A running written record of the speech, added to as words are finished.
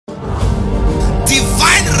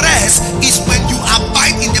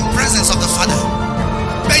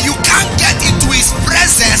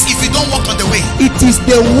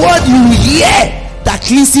the word you hear that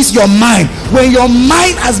cleanses your mind. When your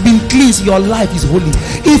mind has been cleansed, your life is holy.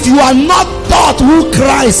 If you are not taught who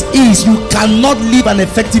Christ is, you cannot live an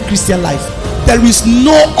effective Christian life. There is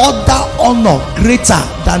no other honor greater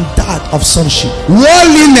than that of sonship.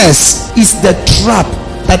 Worldliness is the trap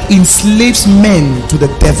that enslaves men to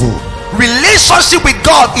the devil. Relationship with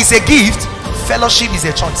God is a gift. Fellowship is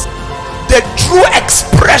a choice. The true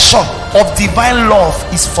expression of divine love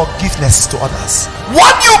is forgiveness to others.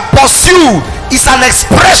 What you pursue is an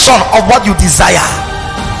expression of what you desire.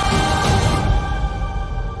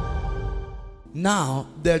 Now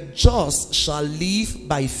the just shall live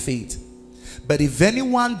by faith. But if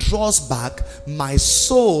anyone draws back, my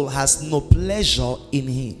soul has no pleasure in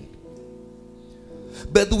him.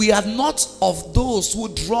 But we are not of those who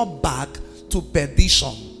draw back to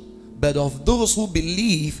perdition, but of those who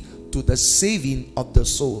believe to the saving of the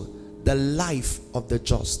soul, the life of the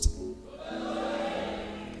just.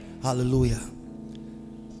 Hallelujah.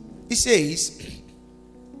 It says,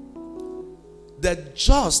 the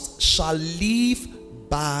just shall live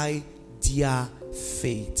by their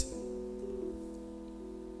faith.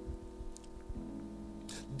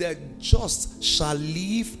 The just shall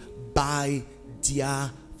live by their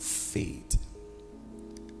faith.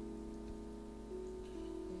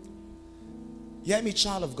 Hear me,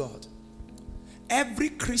 child of God. Every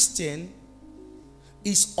Christian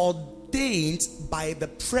is ordained by the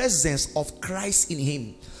presence of Christ in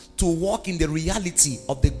him to walk in the reality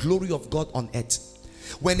of the glory of God on earth.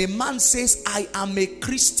 When a man says, I am a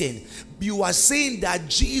Christian, you are saying that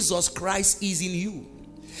Jesus Christ is in you.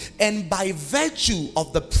 And by virtue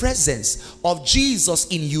of the presence of Jesus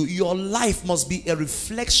in you, your life must be a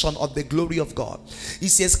reflection of the glory of God. He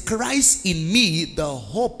says, Christ in me, the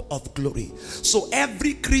hope of glory. So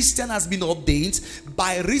every Christian has been ordained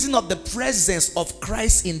by reason of the presence of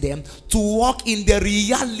Christ in them to walk in the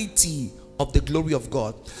reality of the glory of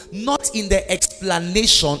God, not in the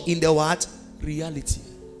explanation, in the what? Reality.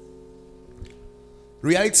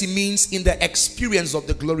 Reality means in the experience of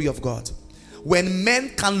the glory of God. When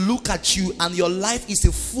men can look at you and your life is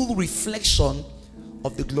a full reflection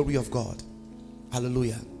of the glory of God.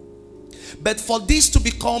 Hallelujah. But for this to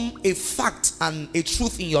become a fact and a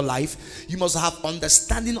truth in your life, you must have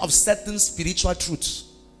understanding of certain spiritual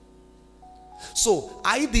truths. So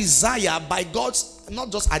I desire by God's,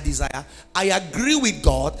 not just I desire, I agree with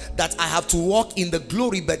God that I have to walk in the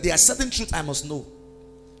glory, but there are certain truths I must know.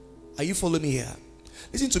 Are you following me here?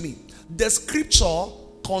 Listen to me. The scripture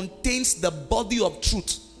contains the body of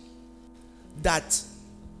truth that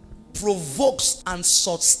provokes and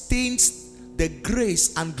sustains the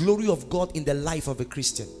grace and glory of God in the life of a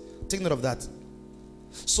Christian. Take note of that.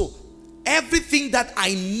 So everything that I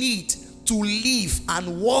need to live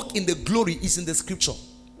and walk in the glory is in the scripture.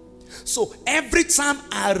 So every time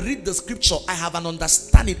I read the scripture, I have an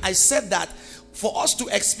understanding. I said that for us to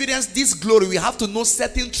experience this glory, we have to know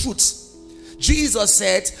certain truths. Jesus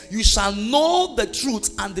said, you shall know the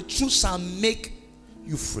truth and the truth shall make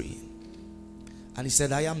you free. And he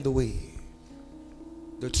said, I am the way,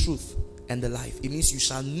 the truth, and the life. It means you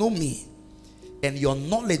shall know me, and your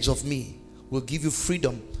knowledge of me will give you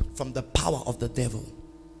freedom from the power of the devil.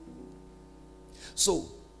 So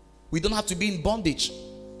we don't have to be in bondage.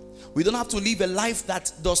 We don't have to live a life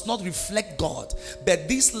that does not reflect God. But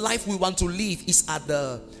this life we want to live is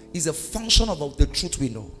a function of the truth we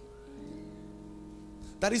know.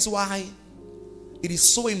 That is why it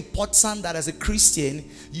is so important that as a Christian,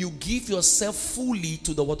 you give yourself fully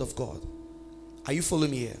to the word of God. Are you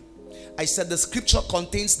following me here? I said the scripture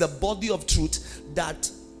contains the body of truth that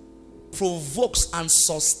provokes and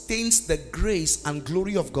sustains the grace and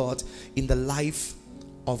glory of God in the life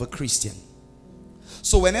of a Christian.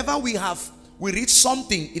 So whenever we read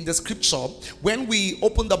something in the scripture, when we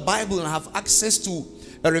open the Bible and have access to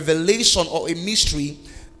a revelation or a mystery,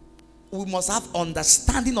 we must have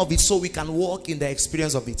understanding of it so we can walk in the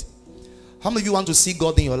experience of it. How many of you want to see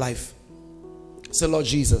God in your life? Say, Lord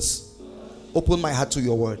Jesus, open my heart to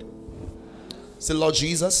your word. Say, Lord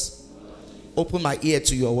Jesus, open my ear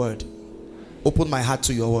to your word. Open my heart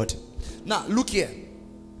to your word. Now look here.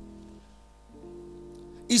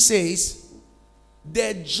 It says,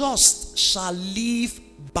 the just shall live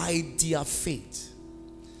by their faith.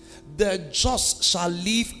 The just shall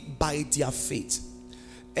live by their faith.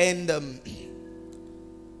 And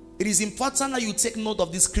it is important that you take note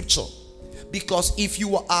of this scripture, because if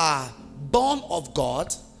you are born of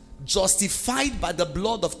God, justified by the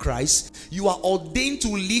blood of Christ, you are ordained to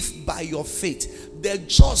live by your faith. The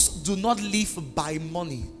just do not live by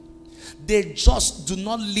money. The just do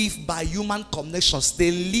not live by human connections.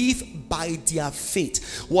 They live by their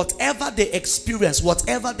faith. Whatever they experience,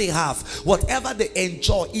 whatever they have, whatever they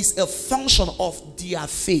enjoy is a function of their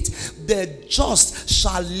faith. The just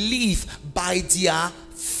shall live by their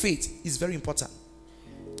faith. It's very important.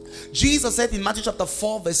 Jesus said in Matthew chapter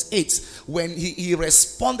 4 verse 8, when he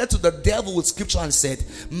responded to the devil with scripture and said,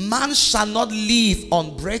 man shall not live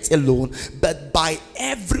on bread alone, but by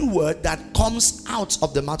every word that comes out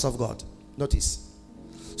of the mouth of God. Notice.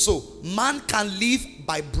 So, man can live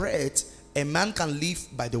by bread, and man can live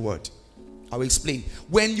by the word. I will explain.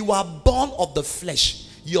 When you are born of the flesh,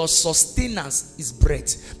 your sustenance is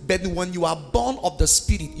bread. But when you are born of the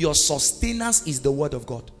spirit, your sustenance is the word of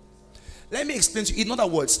God. Let me explain to you. In other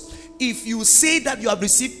words, if you say that you have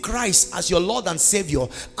received Christ as your Lord and Savior,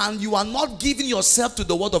 and you are not giving yourself to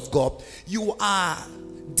the word of God, you are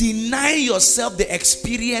denying yourself the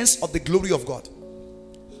experience of the glory of God.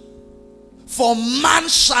 For man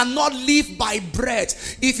shall not live by bread.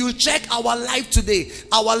 If you check our life today,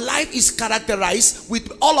 our life is characterized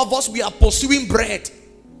with all of us, we are pursuing bread.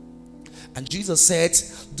 And Jesus said,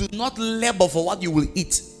 do not labor for what you will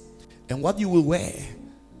eat and what you will wear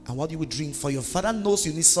and what you will drink, for your Father knows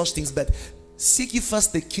you need such things. But seek ye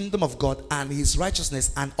first the kingdom of God and his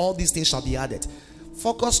righteousness, and all these things shall be added.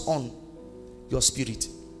 Focus on your spirit.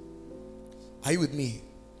 Are you with me?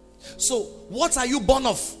 So what are you born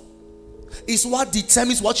of is what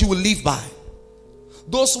determines what you will live by.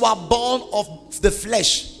 Those who are born of the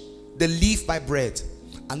flesh, they live by bread.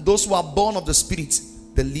 And those who are born of the spirit,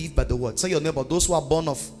 they live by the word. Say your neighbor, those who are born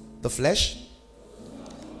of the flesh,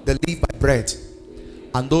 they live by bread.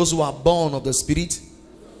 And those who are born of the spirit,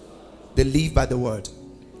 they live by the word.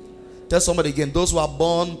 Tell somebody again, those who are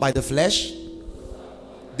born by the flesh,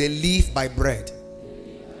 they live by bread.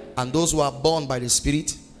 And those who are born by the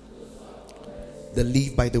spirit, they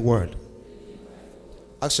live by the word.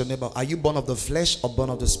 Ask your neighbor, are you born of the flesh or born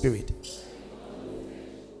of the spirit?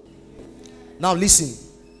 Now listen.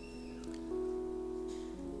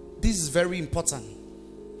 This is very important.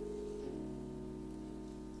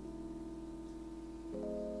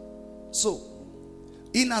 So,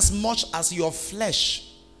 in as much as your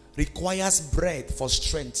flesh requires bread for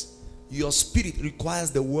strength, your spirit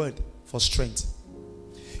requires the word for strength.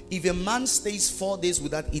 If a man stays 4 days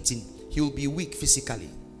without eating, he will be weak physically.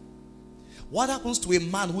 What happens to a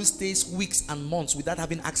man who stays weeks and months without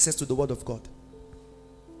having access to the word of God?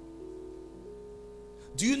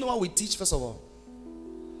 Do you know what we teach? First of all,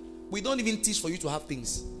 we don't even teach for you to have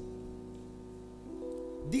things.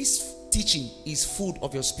 This teaching is food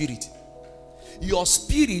of your spirit. Your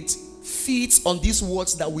spirit feeds on these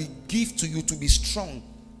words that we give to you to be strong.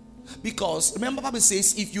 Because remember, the Bible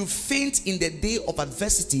says, if you faint in the day of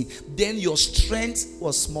adversity, then your strength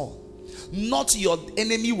was small. Not your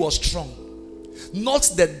enemy was strong. Not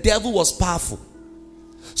the devil was powerful.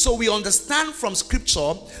 So we understand from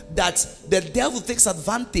scripture that the devil takes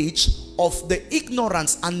advantage of the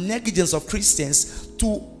ignorance and negligence of Christians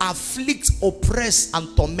to afflict, oppress,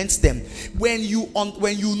 and torment them. When you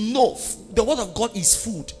know the word of God is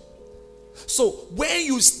food. So when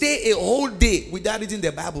you stay a whole day without reading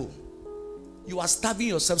the Bible, you are starving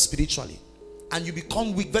yourself spiritually. And you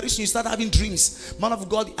become weak. Very soon you start having dreams. Man of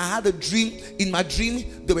God, I had a dream. In my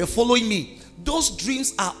dream, they were following me. Those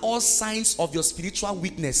dreams are all signs of your spiritual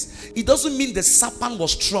weakness. It doesn't mean the serpent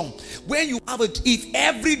was strong. When you have if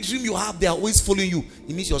every dream you have, they are always following you,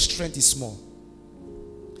 it means your strength is small.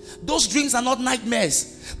 Those dreams are not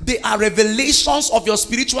nightmares. They are revelations of your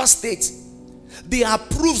spiritual state. They are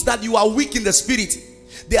proofs that you are weak in the spirit.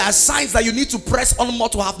 They are signs that you need to press on more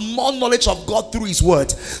to have more knowledge of God through his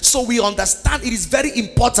word. So we understand it is very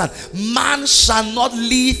important. Man shall not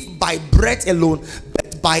live by bread alone,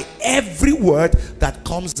 but by every word that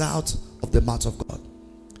comes out of the mouth of God.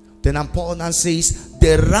 Then Paul now says,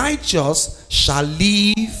 the righteous shall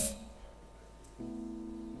live.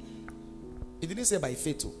 It didn't say by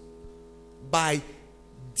faith, by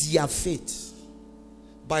their faith.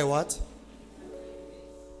 By what?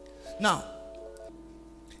 Now,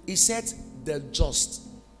 he said the just.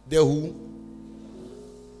 The who?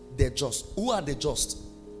 The just. Who are the just?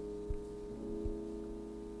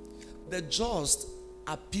 The just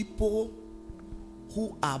are people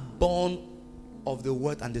who are born of the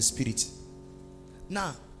word and the spirit.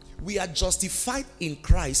 Now, we are justified in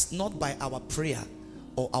Christ not by our prayer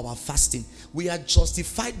or our fasting. We are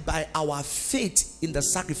justified by our faith in the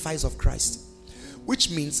sacrifice of Christ. Which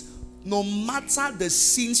means no matter the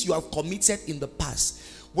sins you have committed in the past,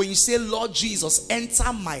 when you say, Lord Jesus,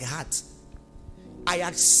 enter my heart, I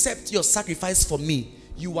accept your sacrifice for me.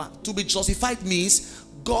 You are to be justified means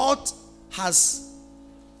God has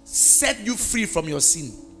set you free from your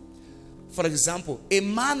sin. For example, a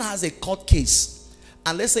man has a court case,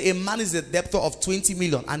 and let's say a man is a debtor of 20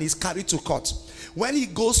 million and is carried to court. When he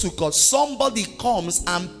goes to court, somebody comes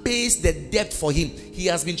and pays the debt for him. He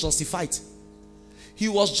has been justified. He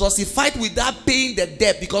was justified without paying the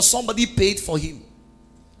debt because somebody paid for him.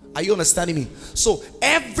 Are you understanding me? So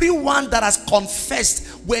everyone that has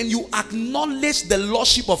confessed, when you acknowledge the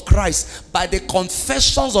lordship of Christ by the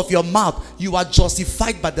confessions of your mouth, you are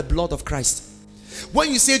justified by the blood of Christ.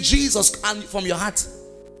 When you say Jesus, and from your heart,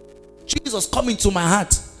 Jesus, come into my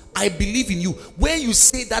heart, I believe in you. When you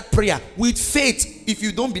say that prayer with faith, if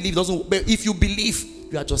you don't believe, doesn't, but if you believe,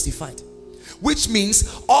 you are justified. Which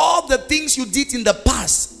means all the things you did in the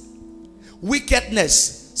past,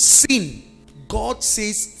 wickedness, sin, God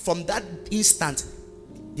says from that instant,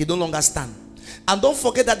 they no longer stand. And don't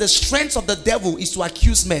forget that the strength of the devil is to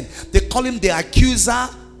accuse men. They call him the accuser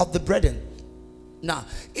of the brethren. Now,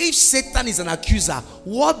 if Satan is an accuser,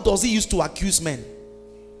 what does he use to accuse men?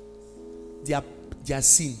 Their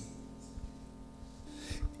sin.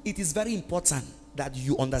 It is very important that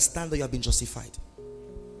you understand that you have been justified.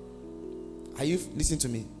 Are you listening to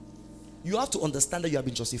me? You have to understand that you have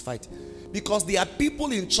been justified. Because there are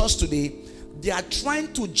people in church today, they are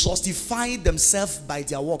trying to justify themselves by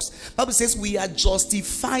their works. The Bible says we are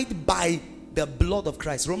justified by the blood of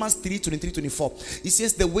Christ. Romans 3:23-24. It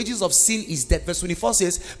says the wages of sin is death. Verse 24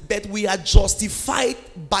 says, but we are justified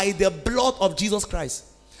by the blood of Jesus Christ.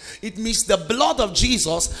 It means the blood of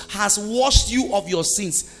Jesus has washed you of your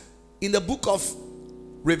sins. In the book of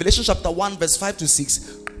Revelation chapter 1 verse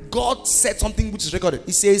 5-6, God said something which is recorded.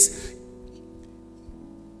 It says,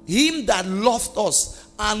 him that loved us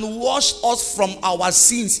and washed us from our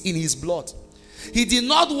sins in his blood. He did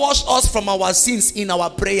not wash us from our sins in our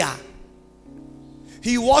prayer.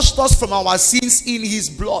 He washed us from our sins in his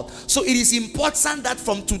blood. So it is important that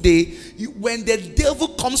from today, when the devil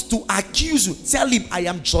comes to accuse you, tell him, I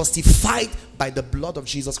am justified by the blood of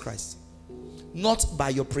Jesus Christ, not by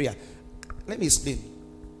your prayer. Let me explain.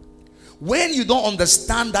 When you don't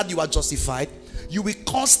understand that you are justified, you will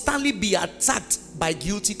constantly be attacked by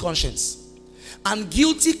guilty conscience. And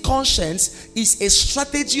guilty conscience is a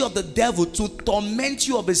strategy of the devil to torment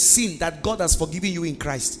you of a sin that God has forgiven you in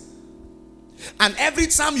Christ. And every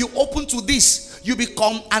time you open to this, you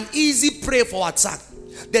become an easy prey for attack.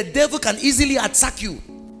 The devil can easily attack you.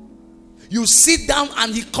 You sit down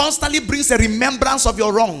and he constantly brings a remembrance of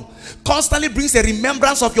your wrong, constantly brings a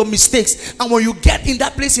remembrance of your mistakes. And when you get in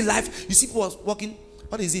that place in life, you see people walking,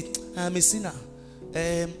 what is it? I'm a sinner.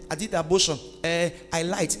 I did abortion. I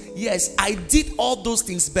lied. Yes, I did all those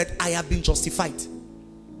things, but I have been justified.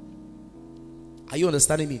 Are you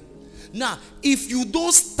understanding me? Now, if you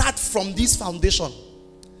don't start from this foundation,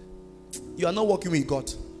 you are not working with God.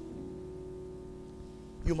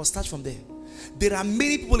 You must start from there. There are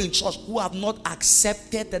many people in church who have not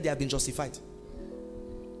accepted that they have been justified.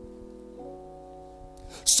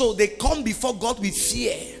 So they come before God with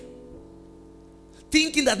fear,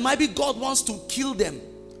 thinking that maybe God wants to kill them.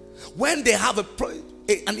 When they have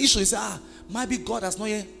an issue, they say, maybe God has not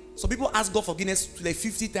yet. So people ask God forgiveness like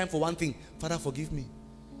 50 times for one thing. Father, forgive me.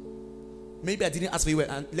 Maybe I didn't ask for you,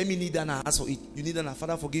 and let me kneel down and ask for it. You kneel down and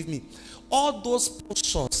Father, forgive me. All those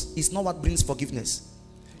postures is not what brings forgiveness.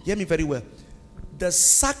 Hear me very well. The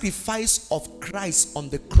sacrifice of Christ on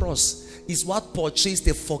the cross is what purchased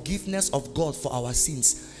the forgiveness of God for our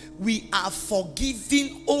sins. We are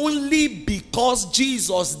forgiven only because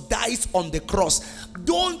Jesus dies on the cross.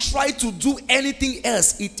 Don't try to do anything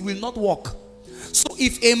else. It will not work. So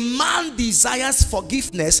if a man desires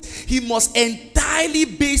forgiveness, he must entirely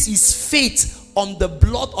base his faith on the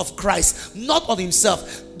blood of Christ, not on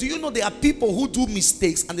himself. Do you know there are people who do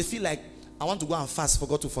mistakes and they feel like, I want to go and fast for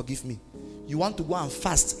God to forgive me. You want to go and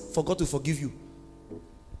fast for God to forgive you.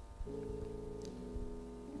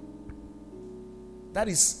 That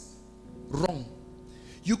is wrong.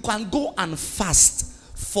 You can go and fast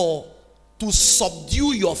to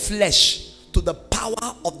subdue your flesh to the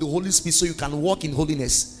power of the Holy Spirit so you can walk in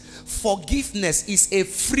holiness. Forgiveness is a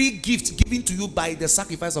free gift given to you by the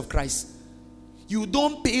sacrifice of Christ. You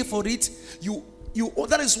don't pay for it.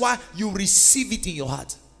 That is why you receive it in your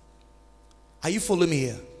heart. Are you following me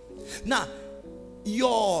here? Now,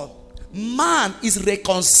 your man is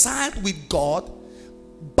reconciled with God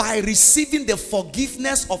by receiving the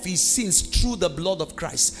forgiveness of his sins through the blood of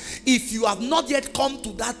Christ. If you have not yet come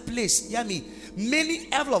to that place, hear me,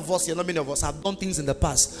 all of us, not many of us, have done things in the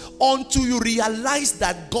past. Until you realize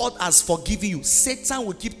that God has forgiven you, Satan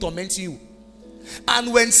will keep tormenting you.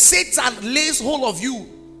 And when Satan lays hold of you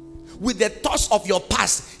with the thoughts of your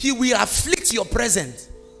past, he will afflict your present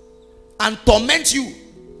and torment you.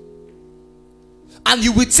 and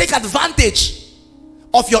you will take advantage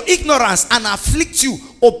of your ignorance and afflict you,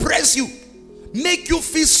 oppress you, make you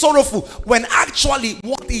feel sorrowful, when actually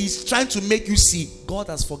what he is trying to make you see, God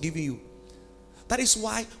has forgiven you. That is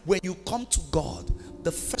why when you come to God,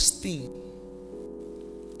 the first thing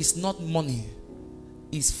is not money,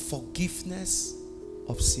 is forgiveness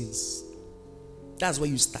of sins. That's where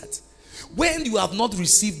you start. When you have not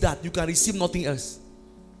received that, you can receive nothing else.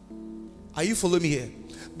 Are you following me here?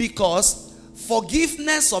 Because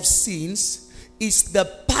forgiveness of sins is the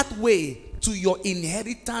pathway to your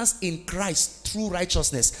inheritance in Christ through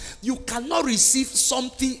righteousness. You cannot receive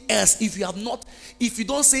something else if you have not, if you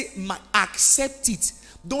don't say, accept it.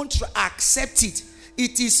 Don't accept it.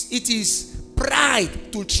 It is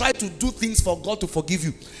pride to try to do things for God to forgive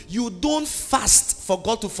you. You don't fast for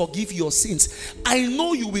God to forgive your sins. I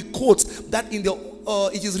know you will quote that in the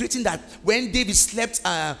it is written that when David slept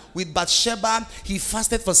with Bathsheba, he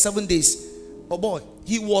fasted for 7 days. Oh boy,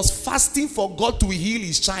 he was fasting for God to heal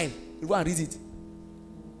his child. You go and read it.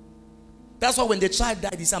 That's why when the child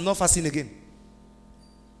died, he said, I'm not fasting again.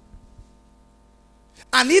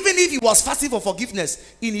 And even if he was fasting for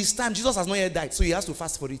forgiveness, in his time, Jesus has not yet died, so he has to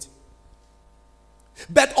fast for it.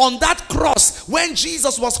 But on that cross, when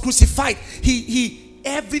Jesus was crucified,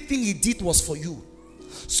 everything he did was for you.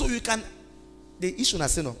 So you can, the issue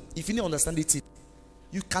is, if you don't understand it,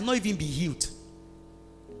 you cannot even be healed.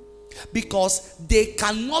 Because they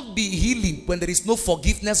cannot be healing when there is no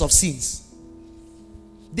forgiveness of sins.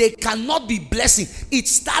 They cannot be blessing. It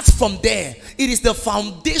starts from there. It is the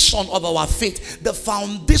foundation of our faith. The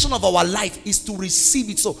foundation of our life is to receive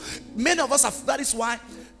it. So many of us have, that is why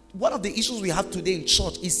one of the issues we have today in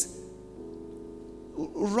church is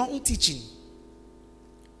wrong teaching.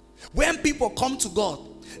 When people come to God,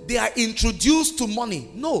 they are introduced to money.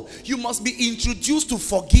 No, you must be introduced to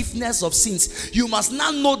forgiveness of sins. You must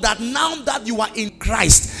now know that now that you are in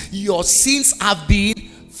Christ, your sins have been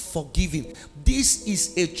forgiven. This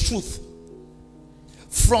is a truth.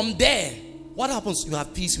 From there, what happens? You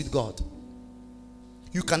have peace with God.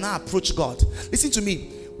 You cannot approach God. Listen to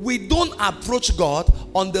me. We don't approach God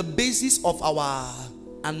on the basis of our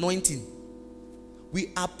anointing.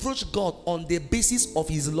 We approach God on the basis of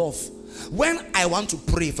his love. When I want to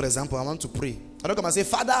pray, for example, I want to pray, I don't come and say,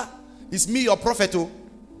 Father, it's me, your prophet. Oh.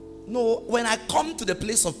 No, when I come to the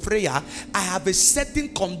place of prayer, I have a certain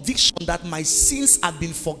conviction that my sins have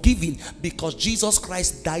been forgiven because Jesus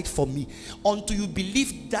Christ died for me. Until you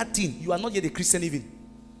believe that thing, you are not yet a Christian even.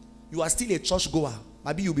 You are still a church goer.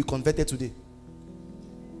 Maybe you'll be converted today.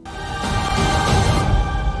 People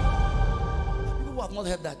who have not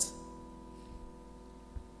heard that.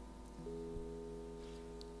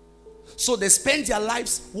 So they spend their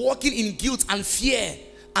lives walking in guilt and fear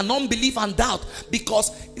and unbelief and doubt,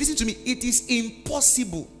 because, listen to me, it is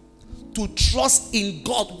impossible to trust in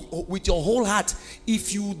God with your whole heart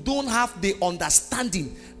if you don't have the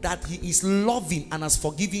understanding that he is loving and has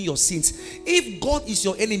forgiven your sins. If God is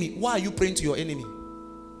your enemy, why are you praying to your enemy?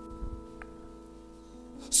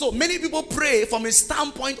 So many people pray from a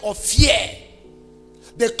standpoint of fear.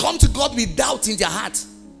 They come to God with doubt in their heart,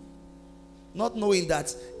 not knowing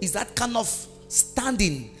that is that kind of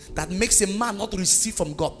standing that makes a man not receive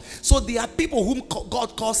from God. So there are people whom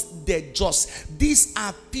God calls the just. These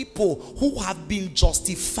are people who have been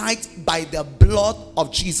justified by the blood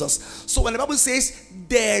of Jesus. So when the Bible says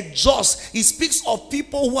the just, it speaks of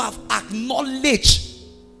people who have acknowledged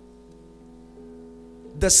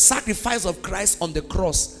the sacrifice of Christ on the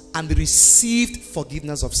cross and received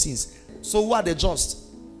forgiveness of sins. So who are the just?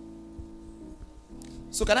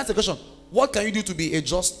 So can I ask a question? What can you do to be a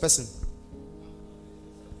just person?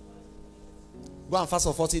 Go and fast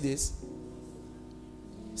for 40 days.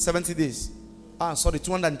 70 days.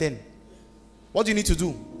 210. What do you need to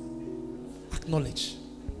do? Acknowledge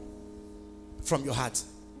from your heart.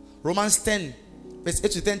 Romans 10 verse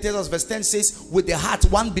 8 to 10 tells us, verse 10 says, with the heart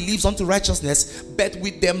one believes unto righteousness, but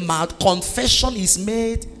with the mouth confession is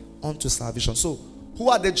made unto salvation. So who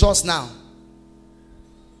are the just now?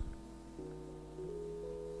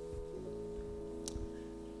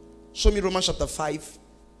 Show me Romans chapter 5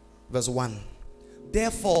 verse 1.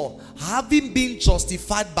 Therefore, having been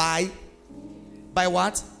justified by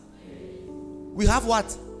what? We have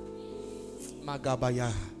what?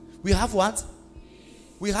 Magabaya. We have what?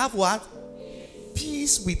 We have what?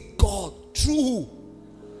 Peace with God. Through who?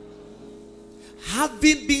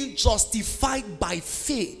 Having been justified by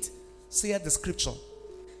faith. Say the scripture.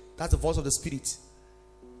 That's the voice of the Spirit.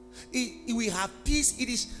 We have peace.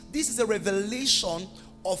 This is a revelation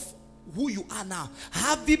of who you are now.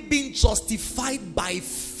 Having been justified by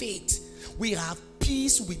faith, we have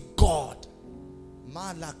peace with God.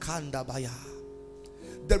 Malakanda baya.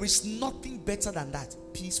 There is nothing better than that.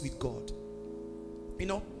 Peace with God. You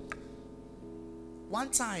know, one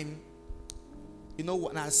time, you know,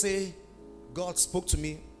 when I say God spoke to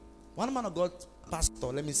me, one man of God, pastor,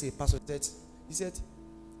 let me say, pastor said,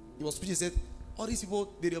 he was preaching, he said, all these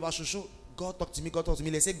people, they were show, God talked to me, God talked to me.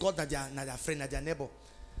 They say, God, not their friend, not their neighbor.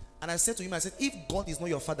 And I said to him, I said, if God is not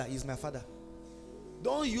your father, he is my father.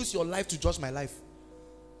 Don't use your life to judge my life.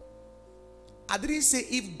 I didn't say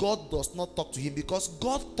if God does not talk to him, because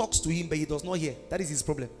God talks to him, but he does not hear. That is his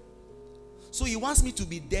problem. So he wants me to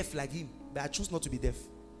be deaf like him, but I choose not to be deaf.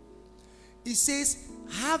 He says,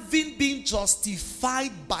 having been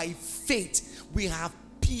justified by faith, we have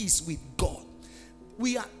peace with God.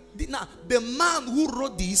 Now, the man who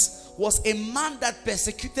wrote this was a man that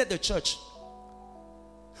persecuted the church.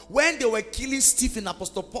 When they were killing Stephen,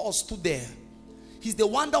 Apostle Paul stood there. He's the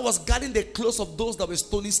one that was guarding the clothes of those that were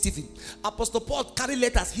stoning Stephen. Apostle Paul carried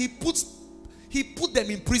letters. He put them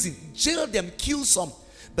in prison, jailed them, killed some.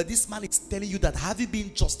 But this man is telling you that having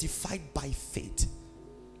been justified by faith.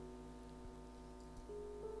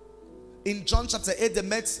 In John chapter 8, they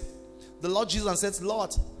met the Lord Jesus and said,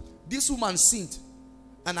 Lord, this woman sinned.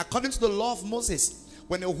 And according to the law of Moses,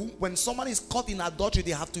 when someone is caught in adultery,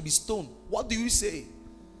 they have to be stoned. What do you say?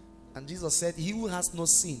 And Jesus said, he who has no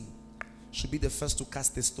sin should be the first to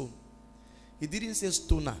cast a stone. He didn't say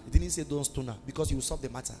stoner. He didn't say don't stoner, because he will solve the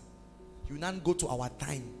matter. You will not go to our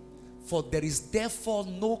time. For there is therefore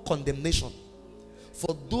no condemnation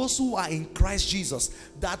for those who are in Christ Jesus,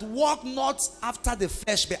 that walk not after the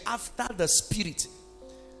flesh, but after the Spirit.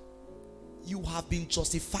 You have been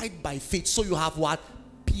justified by faith. So you have what?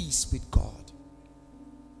 Peace with God.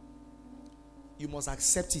 You must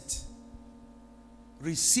accept it.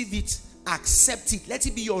 Receive it. Accept it. Let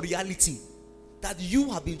it be your reality. That you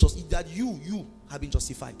have been you have been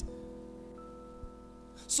justified.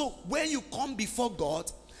 So when you come before God,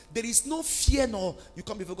 there is no fear. No, you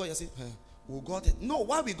come before God, you say, will God? No,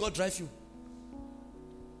 why will God drive you?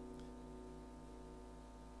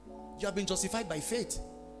 You have been justified by faith.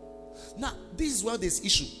 Now, this is where there's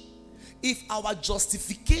issue. If our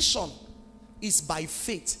justification is by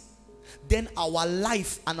faith, then our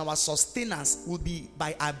life and our sustenance will be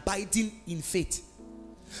by abiding in faith.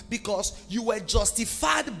 Because you were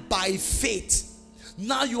justified by faith.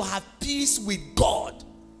 Now you have peace with God.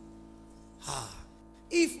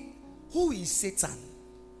 Who is Satan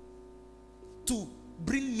to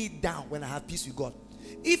bring me down when I have peace with God?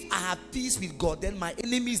 If I have peace with God, then my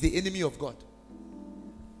enemy is the enemy of God.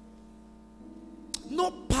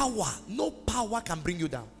 No power can bring you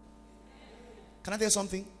down. Can I tell you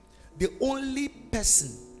something? The only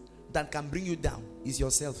person that can bring you down is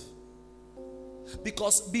yourself.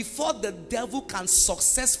 Because before the devil can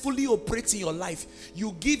successfully operate in your life,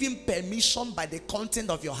 you give him permission by the content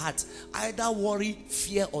of your heart, either worry,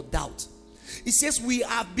 fear, or doubt. It says we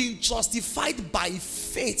have been justified by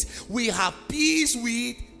faith. We have peace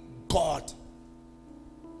with God.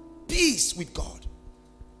 Peace with God.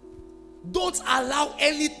 Don't allow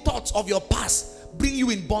any thoughts of your past bring you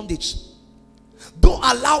in bondage. Don't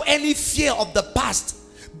allow any fear of the past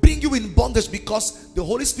bring you in bondage, because the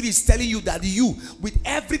Holy Spirit is telling you that you, with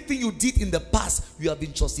everything you did in the past, you have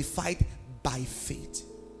been justified by faith.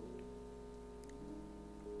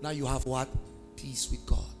 Now you have what? Peace with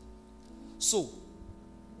God. So,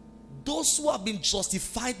 those who have been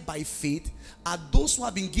justified by faith are those who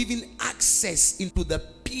have been given access into the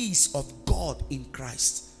peace of God in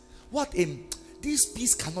Christ. This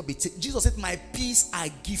peace cannot be taken. Jesus said, my peace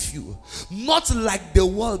I give you, not like the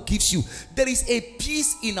world gives you. There is a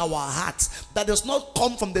peace in our hearts that does not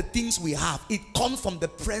come from the things we have. It comes from the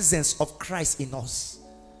presence of Christ in us.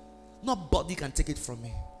 Nobody can take it from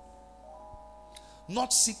me.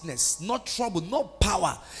 Not sickness, not trouble, not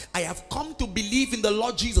power. I have come to believe in the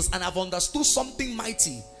Lord Jesus, and I've understood something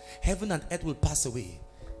mighty. Heaven and earth will pass away,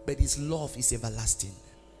 but his love is everlasting.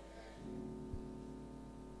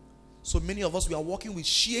 So many of us, we are walking with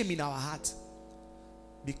shame in our heart,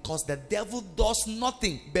 because the devil does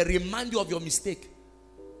nothing but remind you of your mistake.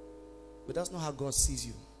 But that's not how God sees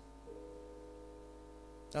you.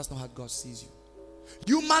 That's not how God sees you.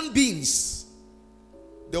 Human beings,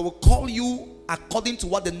 they will call you according to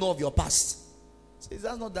what they know of your past. Says,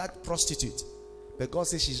 that's not that prostitute. But God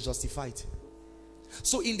says she's justified.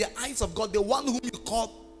 So in the eyes of God, the one whom you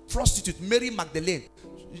call prostitute, Mary Magdalene,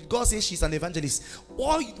 God says she's an evangelist.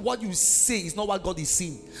 What you say is not what God is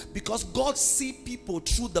seeing, because God sees people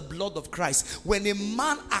through the blood of Christ. When a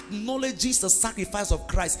man acknowledges the sacrifice of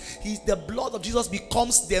Christ, the blood of Jesus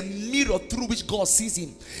becomes the mirror through which God sees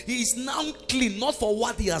him. He is now clean, not for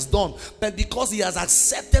what he has done, but because he has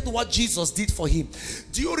accepted what Jesus did for him.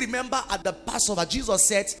 Do you remember at the Passover, Jesus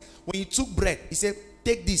said, when he took bread, he said,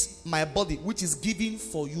 take this, my body, which is given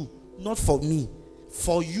for you, not for me,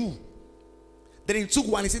 for you. Then he took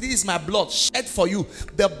one, he said, this is my blood shed for you,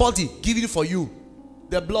 the body given for you,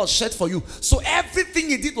 the blood shed for you. So everything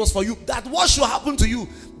he did was for you. That what should happen to you,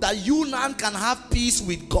 that you now can have peace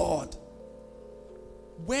with God.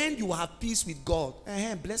 When you have peace with God,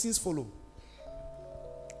 blessings follow.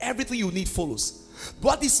 Everything you need follows.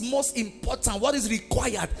 What is most important, what is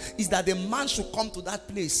required, is that the man should come to that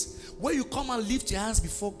place where you come and lift your hands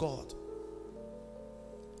before God,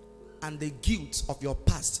 and the guilt of your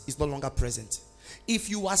past is no longer present. If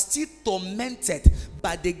you are still tormented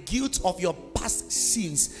by the guilt of your past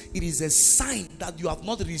sins, it is a sign that you have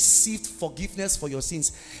not received forgiveness for your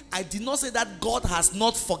sins. I did not say that God has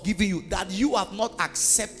not forgiven you, that you have not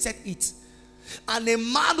accepted it. And a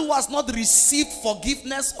man who has not received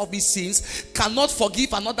forgiveness of his sins cannot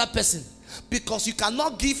forgive another person, because you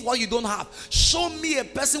cannot give what you don't have. Show me a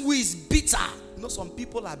person who is bitter. You know, some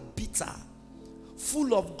people are bitter,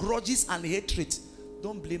 full of grudges and hatred.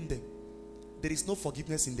 Don't blame them. There is no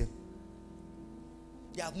forgiveness in them.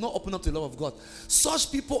 They have not opened up to the love of God.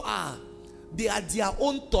 Such people they are their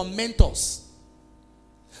own tormentors.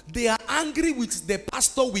 They are angry with the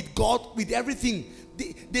pastor, with God, with everything.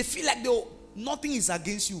 They feel like nothing is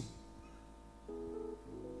against you.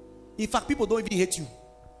 In fact, people don't even hate you.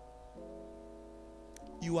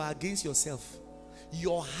 You are against yourself.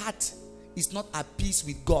 Your heart is not at peace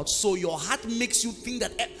with God, so your heart makes you think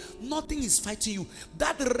that nothing is fighting you.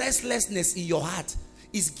 That restlessness in your heart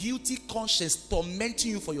is guilty conscience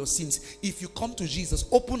tormenting you for your sins. If you come to Jesus,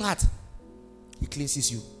 open heart, he cleanses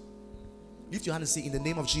you. Lift your hand and say, in the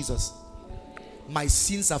name of Jesus, my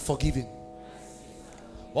sins are forgiven.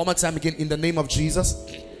 One more time again, in the name of Jesus,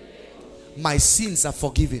 my sins are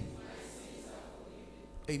forgiven.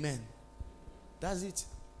 Amen. That's it.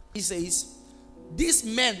 He says, these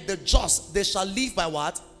men, the just, they shall live by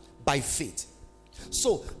what? By faith.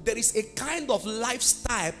 So there is a kind of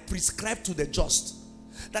lifestyle prescribed to the just,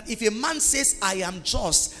 that if a man says I am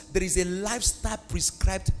just, there is a lifestyle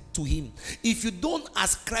prescribed to him. If you don't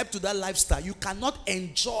ascribe to that lifestyle, you cannot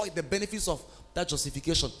enjoy the benefits of that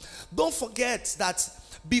justification. Don't forget that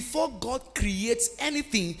before God creates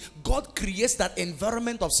anything, God creates that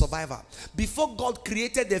environment of survival. Before God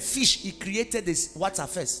created the fish, he created this water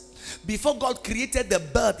first. Before God created the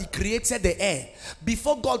bird, he created the air.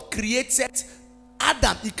 Before God created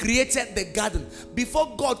Adam, he created the garden.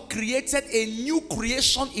 Before God created a new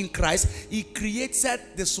creation in Christ, he created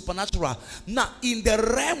the supernatural. Now, in the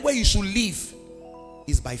realm where you should live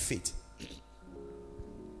is by faith.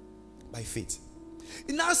 By faith.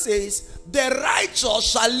 It now says, the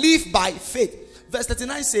righteous shall live by faith. Verse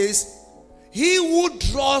 39 says, he who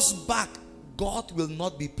draws back, God will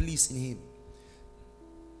not be pleased in him.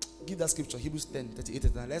 Give that scripture, Hebrews 10, 38,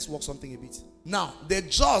 39. Let's walk something a bit. Now, the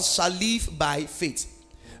just shall live by faith.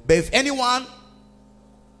 But if anyone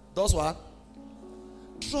does what?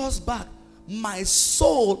 Draws back, my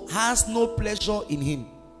soul has no pleasure in him.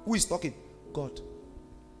 Who is talking? God.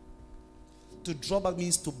 To draw back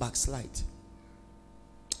means to backslide.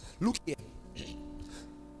 Look here.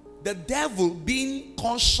 The devil, being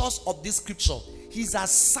conscious of this scripture, his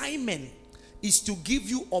assignment is to give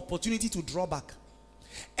you opportunity to draw back.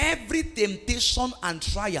 Every temptation and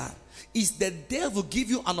trial is the devil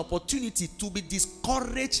give you an opportunity to be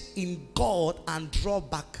discouraged in God and draw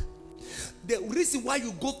back. The reason why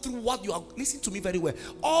you go through what you are, listen to me very well,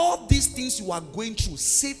 all these things you are going through,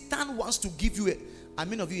 Satan wants to give you how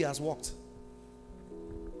many of you he has walked?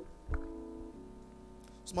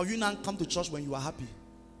 Some of you now come to church when you are happy.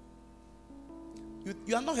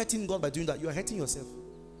 You are not hurting God by doing that. You are hurting yourself.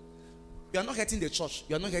 You are not hurting the church.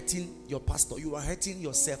 You are not hurting your pastor. You are hurting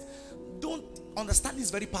yourself. Don't understand this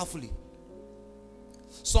very powerfully.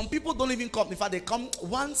 Some people don't even come. In fact, they come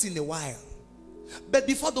once in a while. But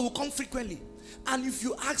before, they will come frequently. And if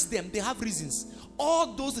you ask them, they have reasons.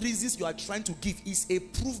 All those reasons you are trying to give is a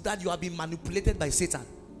proof that you have been manipulated by Satan.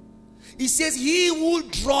 He says, he who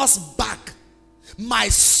draws back, my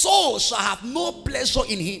soul shall have no pleasure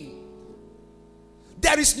in him.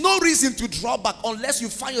 There is no reason to draw back unless you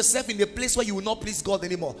find yourself in a place where you will not please God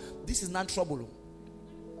anymore. This is not trouble.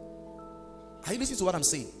 Are you listening to what I'm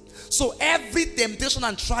saying? So every temptation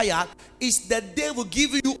and trial is the devil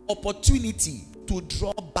giving you opportunity to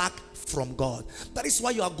draw back from God. That is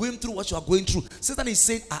why you are going through what you are going through. Satan is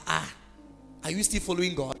saying, are you still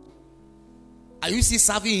following God? Are you still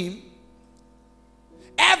serving him?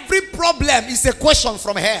 Every problem is a question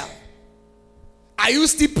from hell. Are you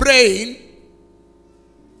still praying?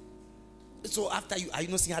 So after are you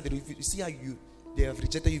not seeing how they have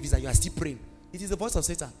rejected you visa, you are still praying? It is the voice of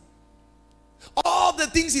Satan. All the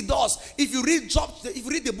things he does. If you read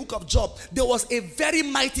the book of Job, there was a very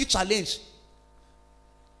mighty challenge.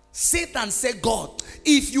 Satan said, God,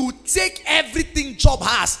 if you take everything Job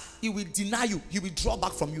has, he will deny you. He will draw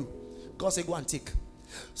back from you. God said, go and take.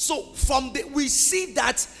 So we see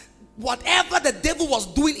that whatever the devil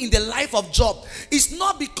was doing in the life of Job is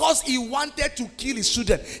not because he wanted to kill his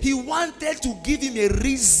children. He wanted to give him a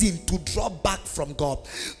reason to draw back from God.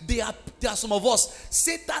 There are some of us,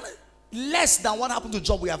 Satan, less than what happened to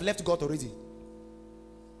Job, we have left God already.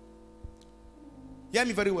 Hear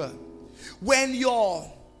me very well. When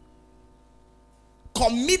your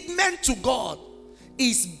commitment to God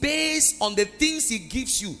is based on the things he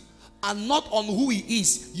gives you and not on who he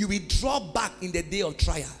is, you will draw back in the day of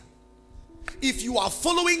trial. If you are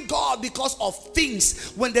following God because of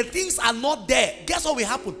things, when the things are not there, guess what will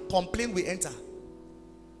happen? Complaint will enter.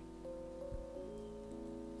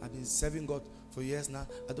 I've been serving God for years now.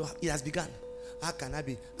 It has begun. How can I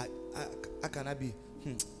be? How can I be?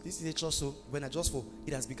 This is a church, so when I just fall,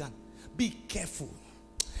 it has begun. Be careful.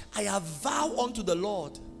 I have vowed unto the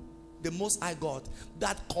Lord, the Most High God,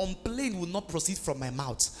 that complaint will not proceed from my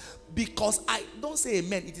mouth. Because I don't say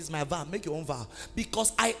amen, it is my vow. Make your own vow.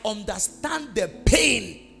 Because I understand the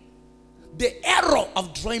pain, the error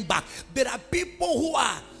of drawing back. There are people who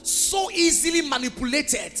are so easily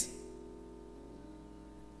manipulated.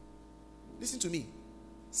 Listen to me.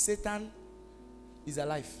 Satan is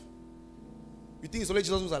alive. You think it's only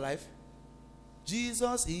Jesus who's alive?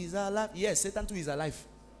 Jesus is alive. Yes, Satan too is alive.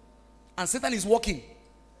 And Satan is working.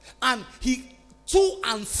 And he to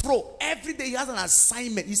and fro every day he has an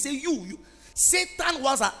assignment. He say Satan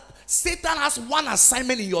has one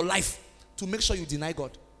assignment in your life, to make sure you deny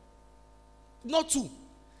God. Not two.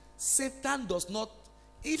 Satan does not.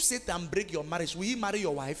 If Satan break your marriage, will he marry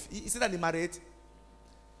your wife? Is Satan married?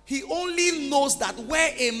 He only knows that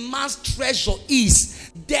where a man's treasure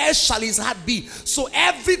is, there shall his heart be. So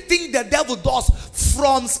everything the devil does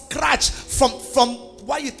from scratch, from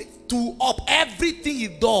what you think to up, everything he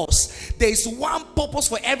does, there is one purpose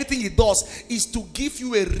for everything he does, is to give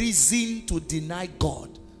you a reason to deny God.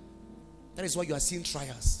 That is why you are seeing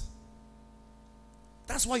trials.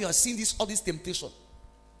 That's why you are seeing all this temptation.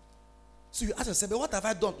 So you ask yourself, but what have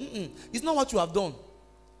I done? It's not what you have done.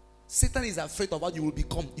 Satan is afraid of what you will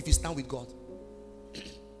become if you stand with God.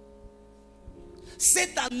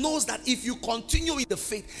 Satan knows that if you continue in the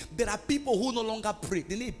faith, there are people who no longer pray.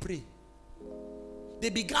 They need to pray. They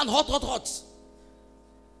began hot.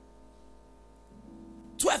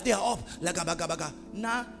 12 they are up.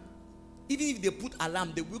 Now, even if they put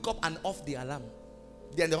alarm, they wake up and off the alarm.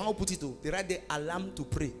 Then the one who put it to, they write the alarm to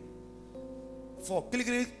pray. For click,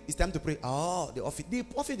 it's time to pray. Oh, they off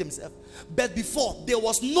it themselves. But before, there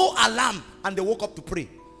was no alarm and they woke up to pray.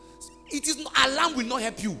 Alarm will not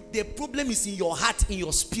help you. The problem is in your heart, in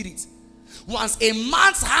your spirit. Once a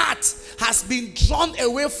man's heart has been drawn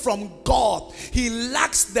away from God, he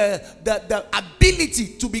lacks the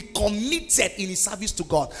ability to be committed in his service to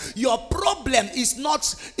God. Your problem is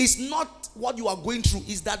not what you are going through,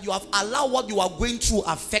 is that you have allowed what you are going through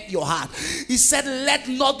affect your heart. He said, let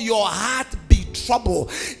not your heart be trouble.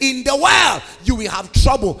 In the world you will have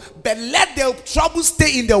trouble, but let the trouble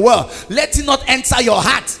stay in the world. Let it not enter your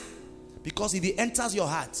heart, because if it enters your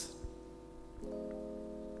heart,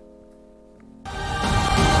 why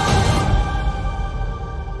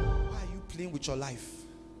are you playing with your life?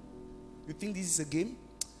 You think this is a game?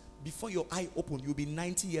 Before your eye open, you'll be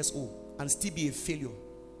 90 years old and still be a failure.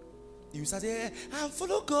 You say, I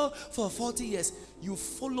followed God for 40 years. You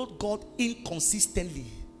followed God inconsistently.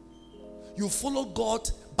 You followed God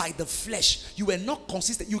by the flesh. You were not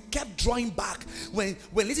consistent. You kept drawing back. When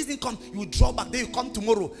this thing comes, you draw back. Then you come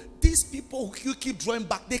tomorrow. These people who you keep drawing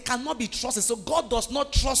back, they cannot be trusted. So God does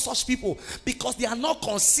not trust such people, because they are not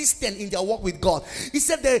consistent in their walk with God. He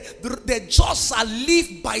said the just shall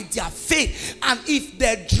live by their faith. And if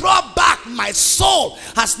they draw back, my soul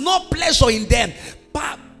has no pleasure in them.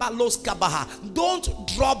 Don't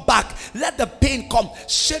draw back. Let the pain come.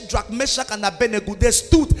 Shadrach, Meshach, and Abednego, they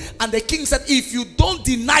stood, and the king said, if you don't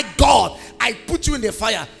deny God, I put you in the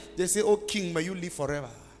fire. They say, oh king, may you live forever.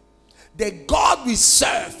 The God we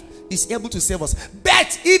serve is able to save us.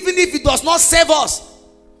 But even if he does not save us,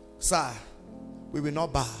 sir, we will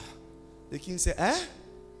not bow. The king said,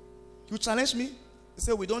 You challenge me? He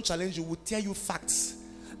said, we don't challenge you, we'll tell you facts.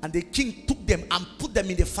 And the king took them and put them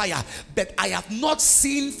in the fire. But I have not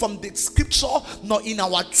seen from the scripture, nor in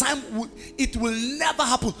our time, it will never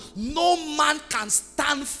happen. No man can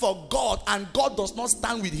stand for God, and God does not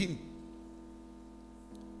stand with him.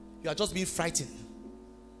 You are just being frightened.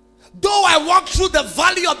 Though I walk through the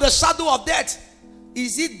valley of the shadow of death,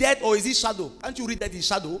 is it death or is it shadow? Can't you read that in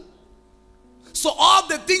shadow? So all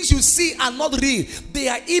the things you see are not real. They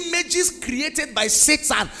are images created by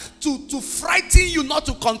Satan to frighten you not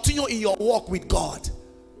to continue in your walk with God.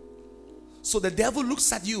 So the devil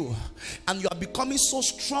looks at you and you are becoming so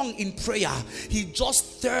strong in prayer. He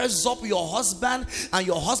just stirs up your husband, and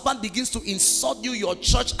your husband begins to insult you, your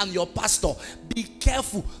church and your pastor. Be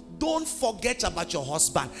careful. Don't forget about your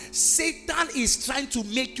husband. Satan is trying to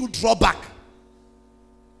make you draw back.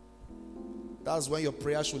 That's when your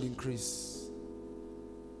prayer should increase.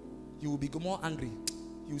 You will be more angry.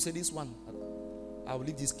 You will say, this one, I will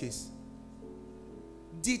leave this case.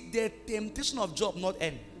 Did the temptation of Job not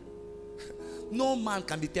end? No man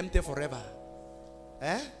can be tempted forever.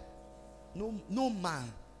 No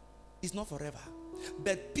man is not forever.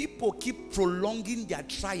 But people keep prolonging their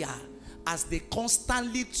trial as they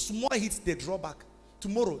constantly, small hits, they draw back.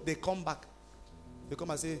 Tomorrow, they come back. They come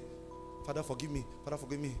and say, Father, forgive me. Father,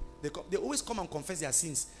 forgive me. They always come and confess their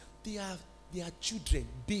sins. They are children,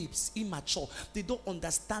 babes, immature. They don't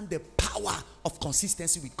understand the power of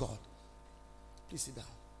consistency with God. Please sit down.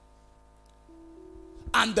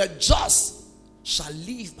 And the just shall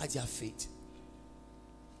live by their faith.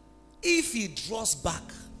 If he draws back,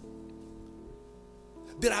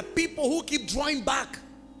 there are people who keep drawing back.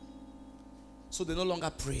 So they no longer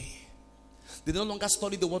pray. They no longer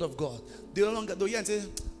study the word of God. They no longer, they say,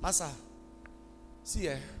 Master, see,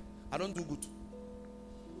 I don't do good.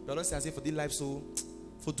 The Lord says, for this life, so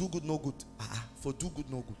for do good, no good. For do good,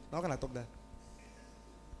 no good. Now can I talk that?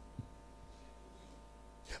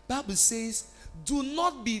 Bible says, do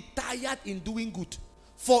not be tired in doing good,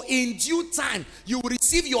 for in due time you will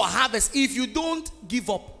receive your harvest if you don't give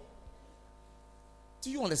up. Do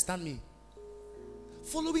you understand me?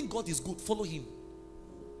 Following God is good. Follow him.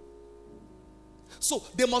 So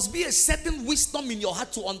there must be a certain wisdom in your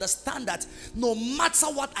heart to understand that no matter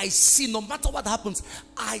what I see, no matter what happens,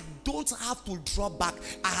 I don't have to draw back.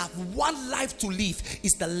 I have one life to live.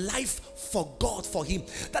 It's the life for God, for him.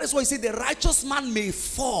 That is why he said the righteous man may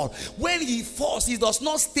fall. When he falls, he does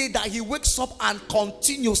not stay there. He wakes up and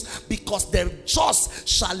continues, because the just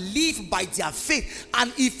shall live by their faith.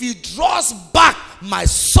 And if he draws back, my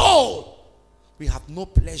soul will have no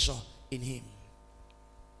pleasure in him.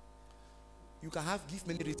 You can give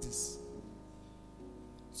many reasons.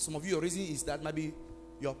 Some of you, your reason is that maybe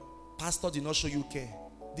your pastor did not show you care.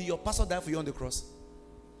 Did your pastor die for you on the cross?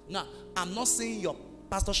 Now, I'm not saying your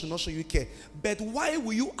pastor should not show you care. But why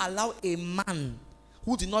will you allow a man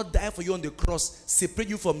who did not die for you on the cross separate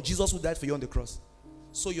you from Jesus who died for you on the cross?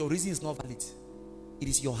 So your reason is not valid. It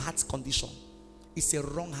is your heart's condition. It's a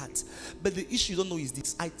wrong heart. But the issue you don't know is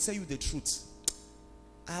this. I tell you the truth.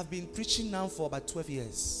 I have been preaching now for about 12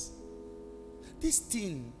 years. This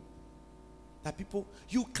thing that people,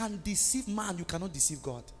 you can deceive man, you cannot deceive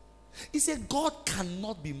God. He said God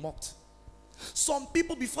cannot be mocked. Some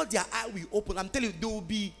people, before their eye will open, I'm telling you, they will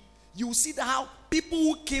be, you will see that how people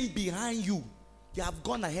who came behind you, they have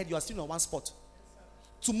gone ahead, you are still on one spot.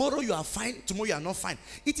 Tomorrow you are fine, tomorrow you are not fine.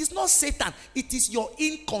 It is not Satan, it is your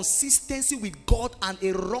inconsistency with God and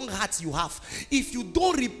a wrong heart you have. If you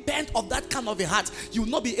don't repent of that kind of a heart, you will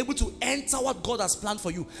not be able to enter what God has planned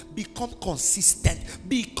for you. Become consistent.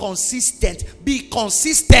 Be consistent. Be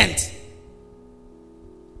consistent.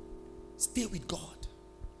 Stay with God.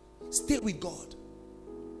 Stay with God.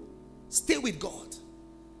 Stay with God.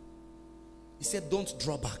 He said, don't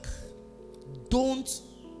draw back. Don't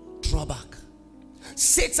draw back.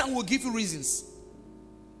 Satan will give you reasons.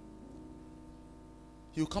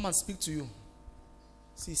 He will come and speak to you.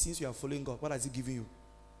 See, since you are following God, what has he given you?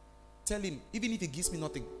 Tell him, even if he gives me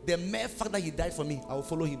nothing, the mere fact that he died for me, I will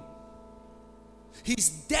follow him. His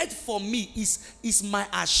death for me is my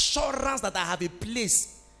assurance that I have a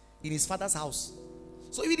place in his father's house.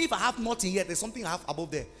 So even if I have nothing here, there's something I have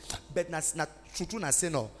above there. But not true, I say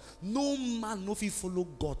no. No man no fit follow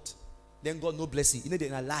God. Then God no bless you. You know they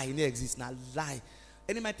not lie, you know exist. Now lie.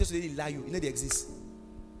 Any man tells you they lie you know they exist.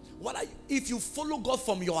 What are you? If you follow God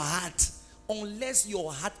from your heart, unless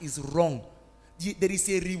your heart is wrong, there is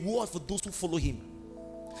a reward for those who follow him.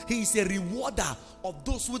 He is a rewarder of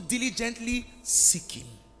those who diligently seek him.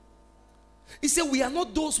 He said we are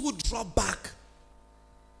not those who draw back.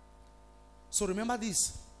 So remember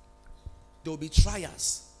this. There will be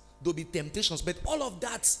trials. There will be temptations. But all of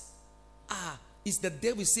that it's the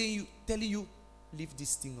devil saying telling you, leave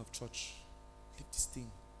this thing of church. Leave this thing.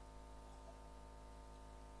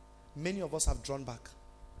 Many of us have drawn back.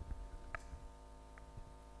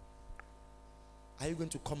 Are you going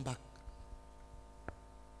to come back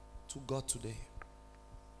to God today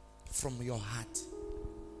from your heart?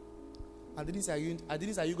 I didn't say,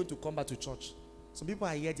 are you going to come back to church? Some people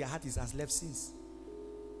are here, their heart has left since.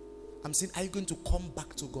 I'm saying, are you going to come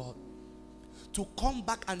back to God? To come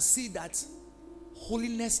back and see that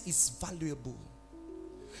holiness is valuable.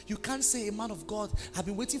 You can't say, a man of God, I've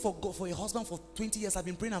been waiting for God, for a husband for 20 years. I've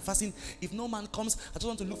been praying and fasting. If no man comes, I just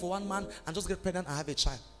want to look for one man and just get pregnant and have a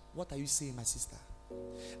child. What are you saying, my sister?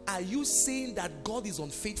 Are you saying that God is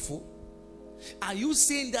unfaithful? Are you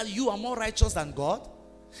saying that you are more righteous than God?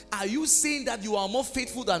 Are you saying that you are more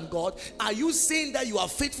faithful than God? Are you saying that you are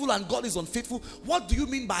faithful and God is unfaithful? What do you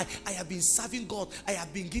mean by, I have been serving God, I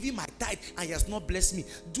have been giving my tithe and He has not blessed me?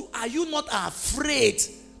 Are you not afraid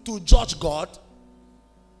to judge God?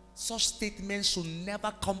 Such statements should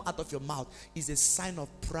never come out of your mouth. It's a sign of